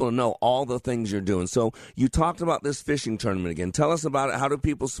want people to know all the things you're doing. So you talked about this fishing tournament again. Tell us about it. How do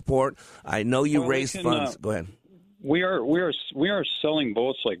people support? I know you raise funds. Go ahead. We are selling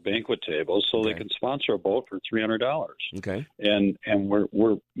boats like banquet tables, so they can sponsor a boat for $300. Okay. And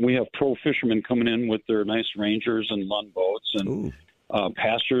we have pro fishermen coming in with their nice Rangers and Lund boats, and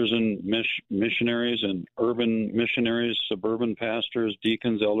pastors and missionaries and urban missionaries, suburban pastors,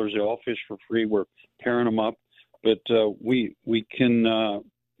 deacons, elders. They all fish for free. We're pairing them up, but we can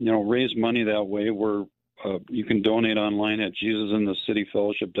raise money that way. We're you can donate online at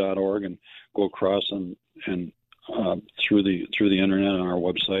JesusInTheCityFellowship.org and go across and through the internet on our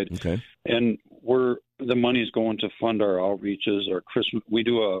website. Okay. And the money is going to fund our outreaches. Our Christmas, we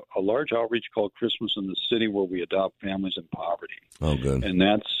do a large outreach called Christmas in the City, where we adopt families in poverty. Oh, good. And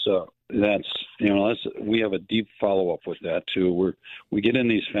that's we have a deep follow up with that too. We get in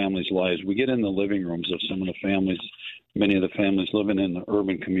these families' lives. We get in the living rooms of some of the families. Many of the families living in the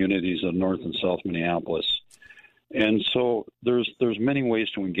urban communities of North and South Minneapolis. And so there's many ways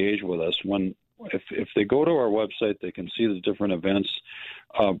to engage with us. If they go to our website, they can see the different events.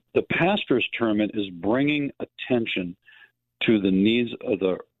 The Pastors Tournament is bringing attention to the needs of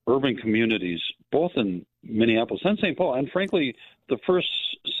the urban communities, both in Minneapolis and St. Paul. And frankly, the first,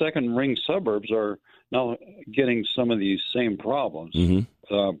 second ring suburbs are now getting some of these same problems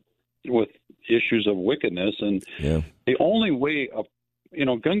with issues of wickedness. And the only way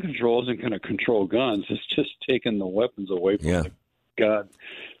gun control isn't going to control guns. It's just taking the weapons away from God,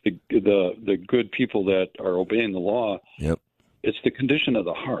 the good people that are obeying the law. Yep. It's the condition of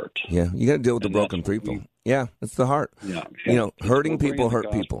the heart. Yeah, you got to deal with the broken people. It's the heart. Yeah. Hurting people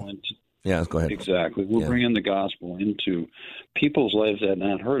hurt people. Go ahead. Exactly. We're bringing the gospel into people's lives that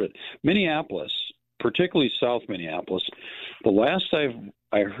not heard it. Minneapolis, particularly South Minneapolis, the last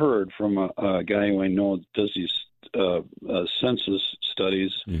I heard from a guy who I know does these census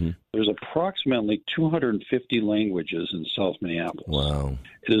studies, there's approximately 250 languages in South Minneapolis. Wow.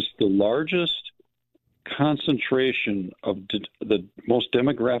 It is the largest concentration of the most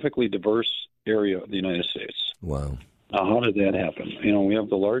demographically diverse area of the United States. Wow. Now, how did that happen? We have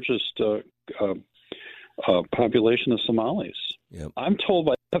the largest population of Somalis. Yep. I'm told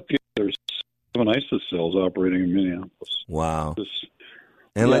by there's 7 ISIS cells operating in Minneapolis. Wow.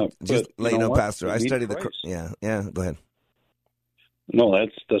 And let you know, Pastor, I studied the... go ahead. No,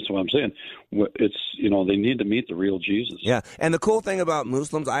 that's what I'm saying. It's, they need to meet the real Jesus. Yeah, and the cool thing about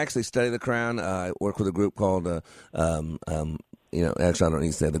Muslims, I actually study the Quran. I work with a group called... actually, I don't need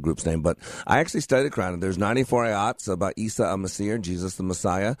to say the group's name, but I actually studied the Quran. There's 94 ayats about Isa al-Masih, Jesus the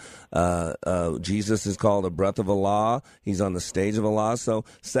Messiah. Jesus is called a breath of Allah. He's on the stage of Allah. So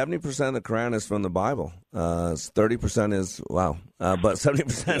 70% of the Quran is from the Bible. 30% is, but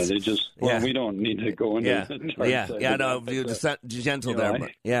 70%. We don't need to go into it. Gentle there.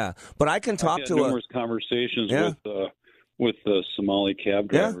 But I can talk to numerous conversations with the Somali cab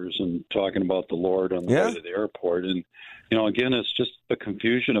drivers and talking about the Lord on the way to the airport. And, again, it's just the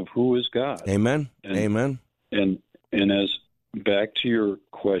confusion of who is God. Amen. Amen. And as back to your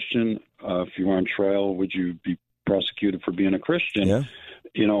question, if you were on trial, would you be prosecuted for being a Christian? Yeah.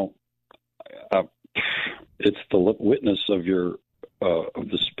 It's the witness of of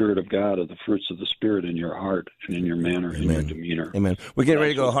the Spirit of God, of the fruits of the Spirit in your heart and in your manner and your demeanor. Amen. We're getting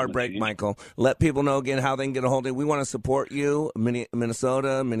ready to go to heartbreak, Michael. Let people know again how they can get a hold of you. We want to support you,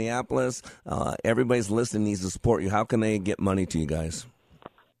 Minnesota, Minneapolis. Everybody's listening needs to support you. How can they get money to you guys?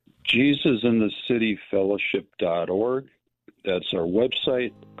 JesusInTheCityFellowship.org. That's our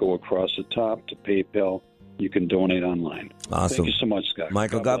website. Go across the top to PayPal. You can donate online. Awesome. Thank you so much, Scott.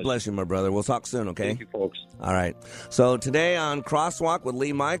 Michael, God bless you, my brother. We'll talk soon, okay? Thank you, folks. All right. So today on Crosswalk with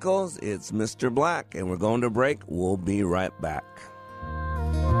Lee Michaels, it's Mr. Black, and we're going to break. We'll be right back.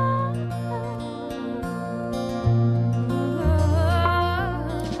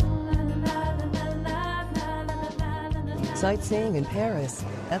 Sightseeing in Paris,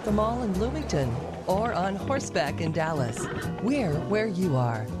 at the mall in Bloomington, or on horseback in Dallas. We're where you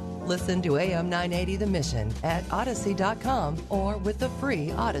are. Listen to AM 980 The Mission at Odyssey.com or with the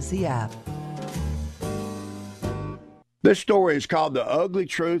free Odyssey app. This story is called The Ugly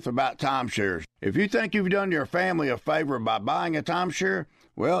Truth About Timeshares. If you think you've done your family a favor by buying a timeshare,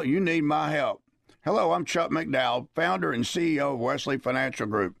 well, you need my help. Hello, I'm Chuck McDowell, founder and CEO of Wesley Financial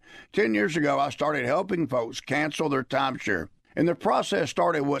Group. 10 years ago, I started helping folks cancel their timeshare. And the process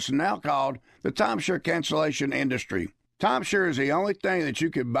started what's now called the timeshare cancellation industry. Timeshare is the only thing that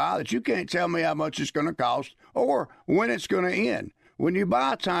you can buy that you can't tell me how much it's going to cost or when it's going to end. When you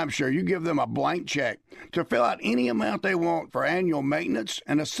buy a timeshare, you give them a blank check to fill out any amount they want for annual maintenance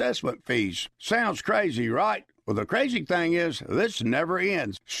and assessment fees. Sounds crazy, right? Well, the crazy thing is, this never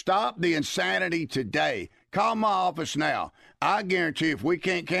ends. Stop the insanity today. Call my office now. I guarantee if we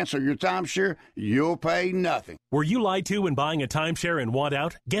can't cancel your timeshare, you'll pay nothing. Were you lied to when buying a timeshare and want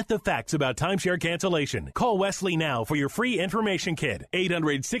out? Get the facts about timeshare cancellation. Call Wesley now for your free information kit.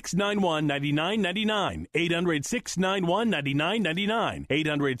 800-691-9999. 800-691-9999.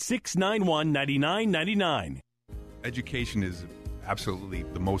 800-691-9999. Education is absolutely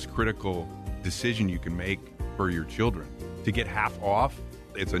the most critical decision you can make for your children. To get half off,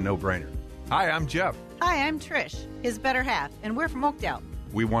 it's a no-brainer. Hi, I'm Jeff. Hi, I'm Trish, his better half, and we're from Oakdale.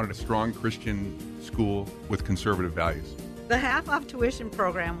 We wanted a strong Christian school with conservative values. The half-off tuition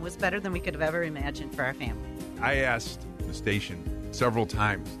program was better than we could have ever imagined for our family. I asked the station several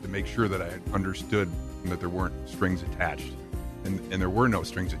times to make sure that I understood that there weren't strings attached, and there were no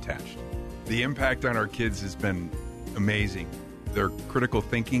strings attached. The impact on our kids has been amazing. Their critical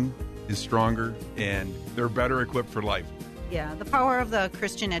thinking is stronger, and they're better equipped for life. Yeah, the power of the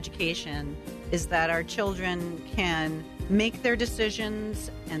Christian education is that our children can make their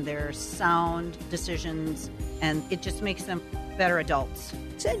decisions, and their sound decisions, and it just makes them better adults.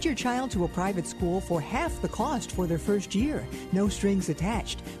 Send your child to a private school for half the cost for their first year. No strings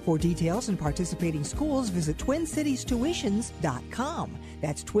attached. For details and participating schools, visit TwinCitiesTuitions.com.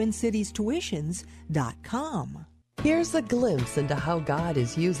 That's TwinCitiesTuitions.com. Here's a glimpse into how God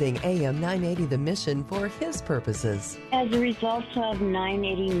is using AM 980 The Mission for His purposes. As a result of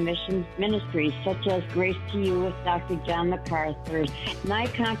 980 Mission ministries, such as Grace to You with Dr. John MacArthur, my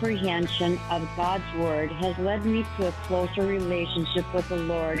comprehension of God's Word has led me to a closer relationship with the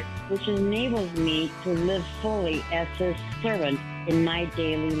Lord, which enables me to live fully as His servant in my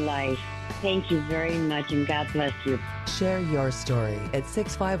daily life. Thank you very much, and God bless you. Share your story at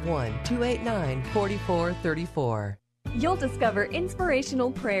 651-289-4434. You'll discover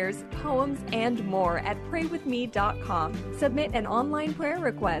inspirational prayers, poems, and more at praywithme.com. Submit an online prayer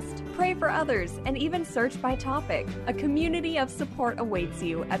request, pray for others, and even search by topic. A community of support awaits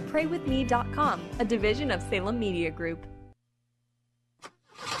you at praywithme.com, a division of Salem Media Group.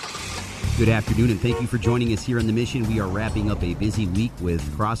 Good afternoon, and thank you for joining us here on The Mission. We are wrapping up a busy week with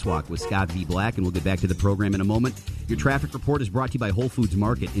Crosswalk with Scott V. Black, and we'll get back to the program in a moment. Your traffic report is brought to you by Whole Foods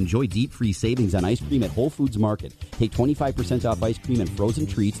Market. Enjoy deep freeze savings on ice cream at Whole Foods Market. Take 25% off ice cream and frozen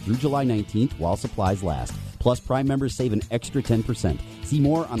treats through July 19th while supplies last. Plus, Prime members save an extra 10%. See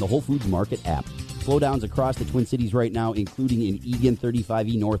more on the Whole Foods Market app. Slowdowns across the Twin Cities right now, including in Eagan,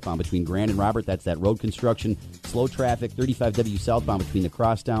 35E northbound between Grand and Robert. That's that road construction. Slow traffic, 35W southbound between the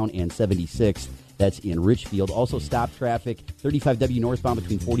Crosstown and 76. That's in Richfield. Also stop traffic, 35W northbound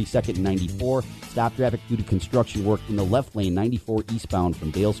between 42nd and 94. Stop traffic due to construction work in the left lane, 94 eastbound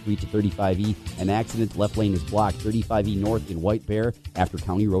from Dale Street to 35E. An accident, left lane is blocked, 35E north in White Bear after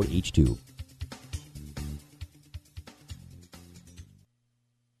County Road H2.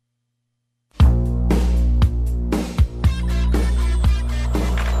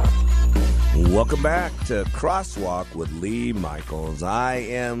 Welcome back to Crosswalk with Lee Michaels. I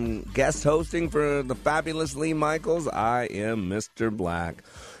am guest hosting for the fabulous Lee Michaels. I am Mr. Black.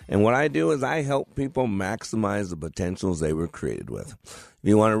 And what I do is I help people maximize the potentials they were created with. If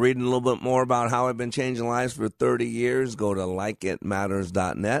you want to read a little bit more about how I've been changing lives for 30 years, go to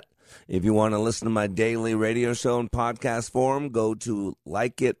likeitmatters.net. If you want to listen to my daily radio show and podcast form, go to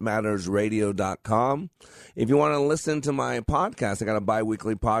likeitmattersradio.com. If you want to listen to my podcast, I got a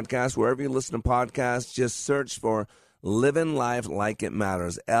bi-weekly podcast. Wherever you listen to podcasts, just search for Living Life Like It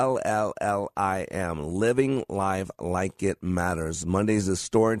Matters, LLLIM, Living Life Like It Matters. Mondays is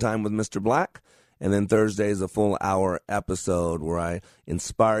Story Time with Mr. Black, and then Thursday is a full hour episode where I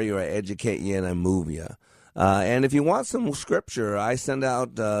inspire you, I educate you, and I move you. And if you want some scripture, I send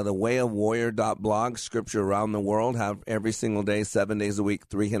out the wayofwarrior.blog, scripture around the world, have every single day, 7 days a week,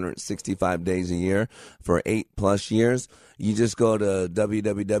 365 days a year for 8+ years. You just go to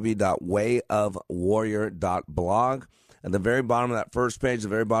www.wayofwarrior.blog. At the very bottom of that first page, the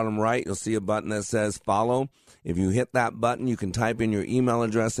very bottom right, you'll see a button that says follow. If you hit that button, you can type in your email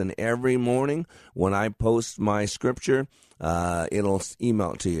address, and every morning when I post my scripture, it'll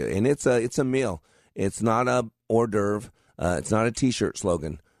email it to you. And it's a meal. It's not a hors d'oeuvre. It's not a T-shirt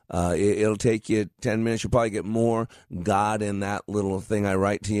slogan. It'll take you 10 minutes. You'll probably get more God in that little thing I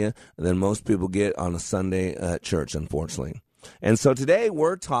write to you than most people get on a Sunday at church, unfortunately. And so today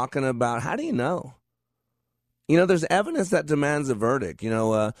we're talking about, how do you know? You know, there's evidence that demands a verdict. You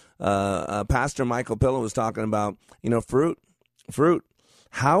know, Pastor Michael Pillow was talking about, fruit.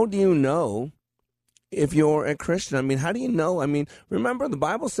 How do you know if you're a Christian? I mean, how do you know? I mean, remember, the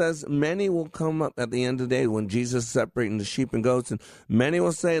Bible says many will come up at the end of the day when Jesus is separating the sheep and goats, and many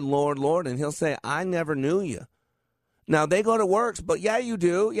will say, Lord, Lord, and he'll say, I never knew you. Now, they go to works, but yeah, you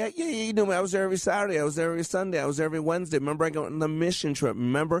do. Yeah, you knew me. I was there every Saturday. I was there every Sunday. I was there every Wednesday. Remember, I go on the mission trip.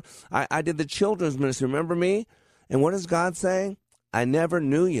 Remember, I did the children's ministry. Remember me? And what is God saying? I never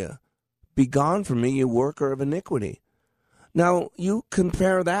knew you. Be gone from me, you worker of iniquity. Now, you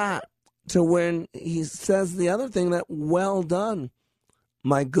compare that to when he says the other thing, that well done,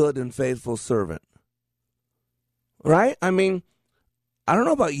 my good and faithful servant. Right? I mean, I don't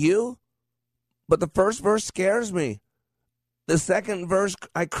know about you, but the first verse scares me. The second verse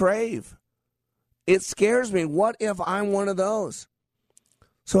I crave. It scares me. What if I'm one of those?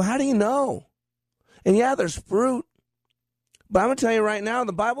 So how do you know? And yeah, there's fruit. But I'm going to tell you right now,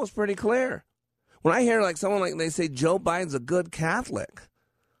 the Bible's pretty clear. When I hear like someone like they say Joe Biden's a good Catholic,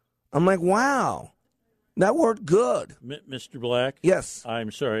 I'm like, wow, that word good. Mr. Black? Yes.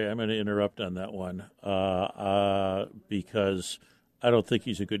 I'm sorry, I'm going to interrupt on that one because I don't think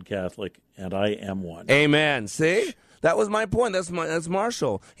he's a good Catholic, and I am one. Amen. See? That was my point. That's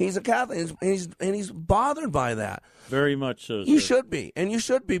Marshall. He's a Catholic, and he's bothered by that. Very much so. You should be, and you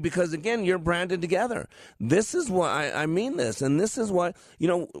should be, because again, you're branded together. This is why I mean this, and this is why,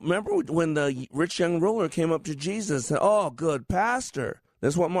 remember when the rich young ruler came up to Jesus and said, "Oh, good pastor."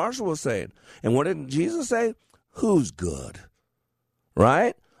 That's what Marshall was saying. And what did Jesus say? Who's good?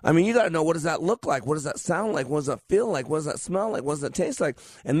 Right? I mean, you got to know, what does that look like? What does that sound like? What does that feel like? What does that smell like? What does that taste like?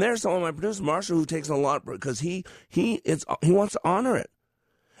 And there's someone, my producer, Marshall, who takes a lot because he wants to honor it.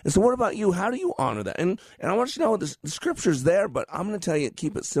 And so what about you? How do you honor that? And I want you to know the scripture's there, but I'm going to tell you,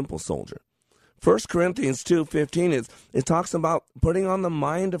 keep it simple, soldier. 1 Corinthians 2:15, it talks about putting on the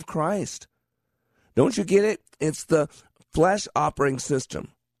mind of Christ. Don't you get it? It's the flesh operating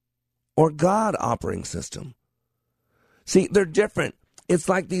system or God operating system. See, they're different. It's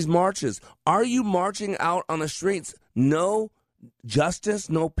like these marches. Are you marching out on the streets? No justice,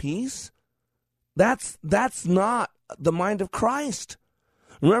 no peace? That's not the mind of Christ.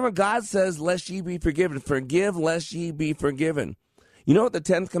 Remember, God says, lest ye be forgiven. Forgive, lest ye be forgiven. You know what the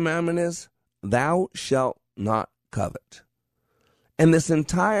 10th commandment is? Thou shalt not covet. And this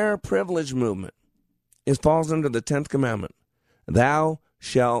entire privilege movement falls under the 10th commandment. Thou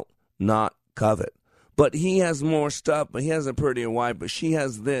shalt not covet. But he has more stuff, but he has a prettier wife, but she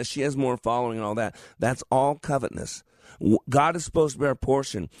has this, she has more following and all that. That's all covetousness. God is supposed to be our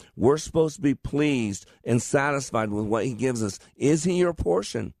portion. We're supposed to be pleased and satisfied with what he gives us. Is he your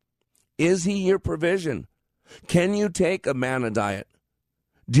portion? Is he your provision? Can you take a manna diet?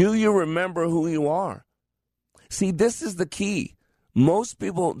 Do you remember who you are? See, this is the key. Most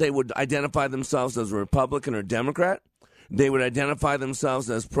people, they would identify themselves as a Republican or Democrat. They would identify themselves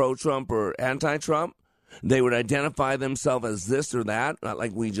as pro-Trump or anti-Trump. They would identify themselves as this or that,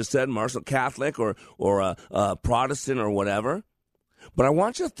 like we just said, Marshall, Catholic or a Protestant or whatever. But I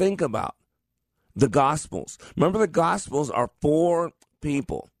want you to think about the Gospels. Remember, the Gospels are 4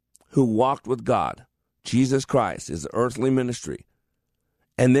 people who walked with God. Jesus Christ, his earthly ministry.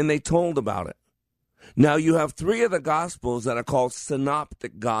 And then they told about it. Now, you have 3 of the Gospels that are called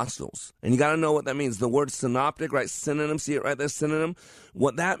synoptic Gospels. And you got to know what that means. The word synoptic, right? Synonym, see it right there, synonym.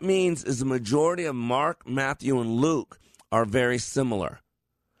 What that means is the majority of Mark, Matthew, and Luke are very similar.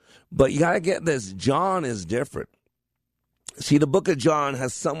 But you got to get this. John is different. See, the book of John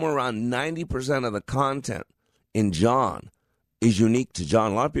has somewhere around 90% of the content in John is unique to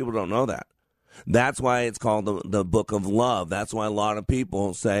John. A lot of people don't know that. That's why it's called the book of love. That's why a lot of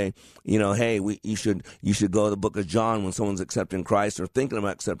people say, hey, you should go to the book of John when someone's accepting Christ or thinking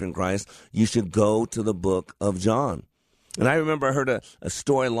about accepting Christ. You should go to the book of John. And I remember I heard a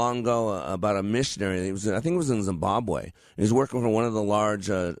story long ago about a missionary. I think it was in Zimbabwe. He was working for one of the large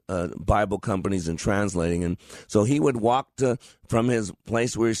Bible companies and translating. And so he would walk from his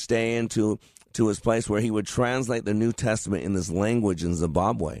place where he's staying to his place where he would translate the New Testament in this language in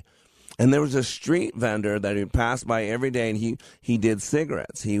Zimbabwe. And there was a street vendor that he passed by every day, and he did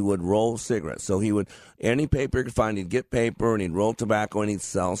cigarettes. He would roll cigarettes. So he would, any paper he could find, he'd get paper, and he'd roll tobacco, and he'd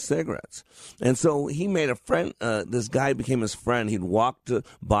sell cigarettes. And so he made a friend. This guy became his friend. He'd walk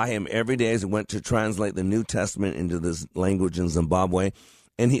by him every day as he went to translate the New Testament into this language in Zimbabwe.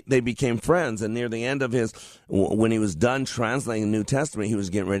 And they became friends. And near the end of when he was done translating the New Testament, he was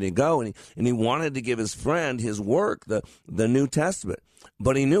getting ready to go. And he wanted to give his friend his work, the New Testament.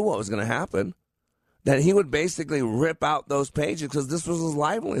 But he knew what was going to happen, that he would basically rip out those pages because this was his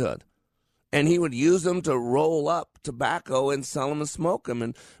livelihood. And he would use them to roll up tobacco and sell them and smoke them.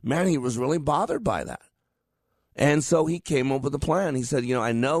 And, man, he was really bothered by that. And so he came up with a plan. He said,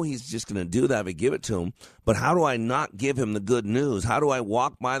 I know he's just going to do that if I give it to him, but how do I not give him the good news? How do I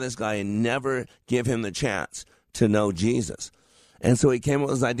walk by this guy and never give him the chance to know Jesus? And so he came up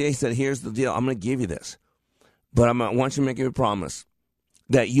with this idea. He said, here's the deal. I'm going to give you this, but I want you to make you a promise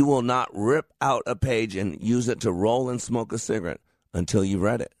that you will not rip out a page and use it to roll and smoke a cigarette until you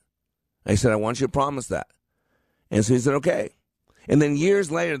read it. I said, I want you to promise that. And so he said, okay. And then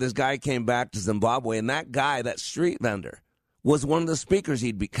years later, this guy came back to Zimbabwe, and that guy, that street vendor, was one of the speakers.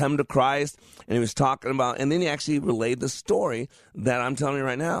 He'd come to Christ, and he was talking about, and then he actually relayed the story that I'm telling you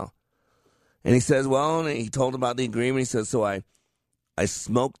right now. And he says, and he told about the agreement. He says, so I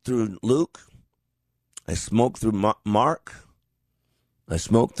smoked through Luke, I smoked through Mark, I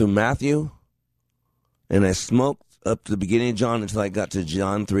smoked through Matthew, And I smoked up to the beginning of John until I got to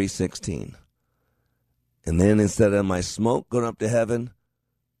John 3:16. And then instead of my smoke going up to heaven,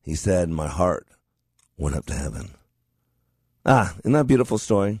 he said, my heart went up to heaven. Isn't that a beautiful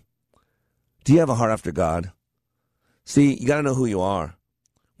story? Do you have a heart after God? See, you got to know who you are.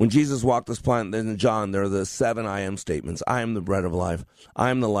 When Jesus walked this planet, in John, there are the 7 I am statements. I am the bread of life.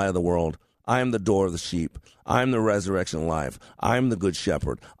 I am the light of the world. I am the door of the sheep. I am the resurrection of life. I am the good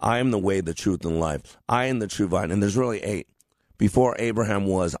shepherd. I am the way, the truth, and life. I am the true vine. And there's really 8. Before Abraham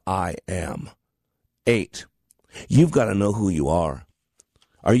was, I am. 8. You've got to know who you are.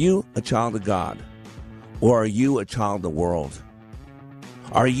 Are you a child of God? Or are you a child of the world?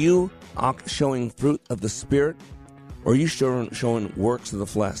 Are you showing fruit of the Spirit? Or are you showing works of the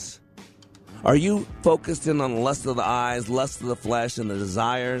flesh? Are you focused in on the lust of the eyes, lust of the flesh, and the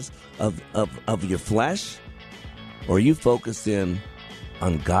desires of your flesh? Or are you focused in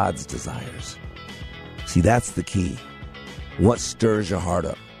on God's desires? See, that's the key. What stirs your heart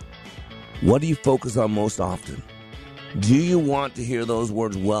up? What do you focus on most often? Do you want to hear those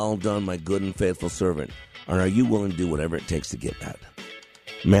words, well done, my good and faithful servant? Or are you willing to do whatever it takes to get that?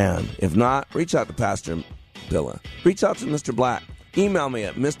 Man, if not, reach out to Pastor Billa. Reach out to Mr. Black. Email me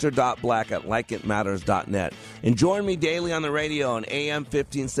at mr.black@likeitmatters.net. And join me daily on the radio on AM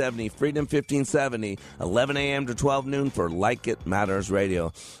 1570, Freedom 1570, 11 a.m. to 12 noon for Like It Matters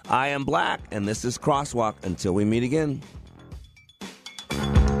Radio. I am Black, and this is Crosswalk. Until we meet again. The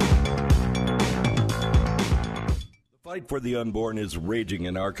fight for the unborn is raging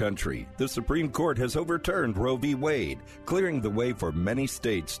in our country. The Supreme Court has overturned Roe v. Wade, clearing the way for many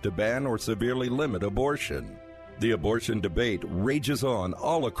states to ban or severely limit abortion. The abortion debate rages on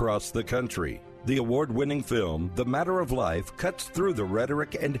all across the country. The award-winning film, The Matter of Life, cuts through the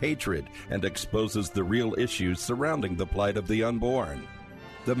rhetoric and hatred and exposes the real issues surrounding the plight of the unborn.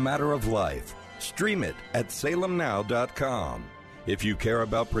 The Matter of Life. Stream it at salemnow.com. If you care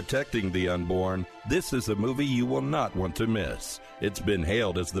about protecting the unborn, this is a movie you will not want to miss. It's been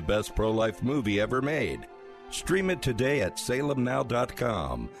hailed as the best pro-life movie ever made. Stream it today at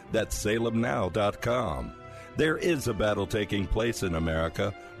salemnow.com. That's salemnow.com. There is a battle taking place in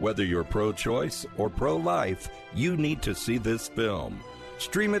America. Whether you're pro-choice or pro-life, you need to see this film.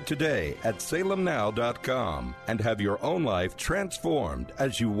 Stream it today at salemnow.com and have your own life transformed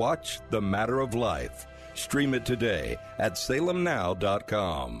as you watch The Matter of Life. Stream it today at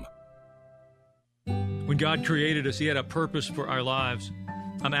salemnow.com. When God created us, He had a purpose for our lives.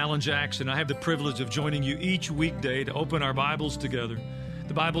 I'm Alan Jackson. I have the privilege of joining you each weekday to open our Bibles together.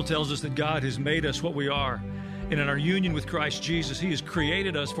 The Bible tells us that God has made us what we are. And in our union with Christ Jesus, He has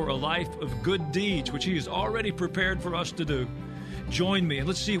created us for a life of good deeds, which He has already prepared for us to do. Join me and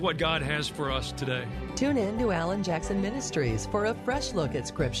let's see what God has for us today. Tune in to Alan Jackson Ministries for a fresh look at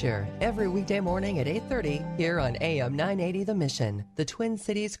Scripture every weekday morning at 8:30 here on AM 980 The Mission, the Twin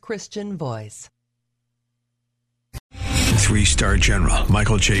Cities Christian Voice. 3-star General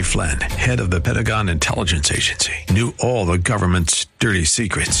Michael J. Flynn, head of the Pentagon Intelligence Agency, knew all the government's dirty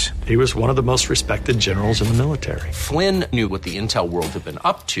secrets. He was one of the most respected generals in the military. Flynn knew what the intel world had been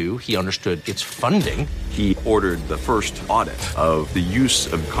up to. He understood its funding. He ordered the first audit of the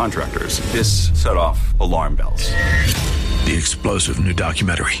use of contractors. This set off alarm bells. The explosive new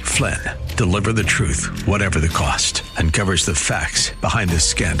documentary, Flynn, Deliver the Truth, Whatever the Cost, uncovers the facts behind this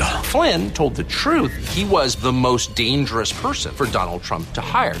scandal. Flynn told the truth. He was the most dangerous person for Donald Trump to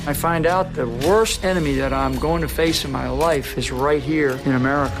hire. I find out the worst enemy that I'm going to face in my life is right here in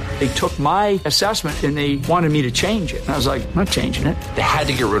America. They took my assessment and they wanted me to change it. And I was like, I'm not changing it. They had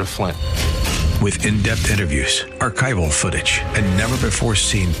to get rid of Flynn. With in-depth interviews, archival footage, and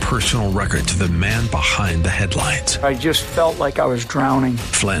never-before-seen personal records of the man behind the headlines. I just felt like I was drowning.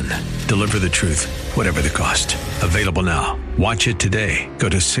 Flynn, Deliver the Truth, Whatever the Cost. Available now. Watch it today. Go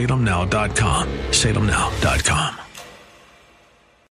to salemnow.com. salemnow.com.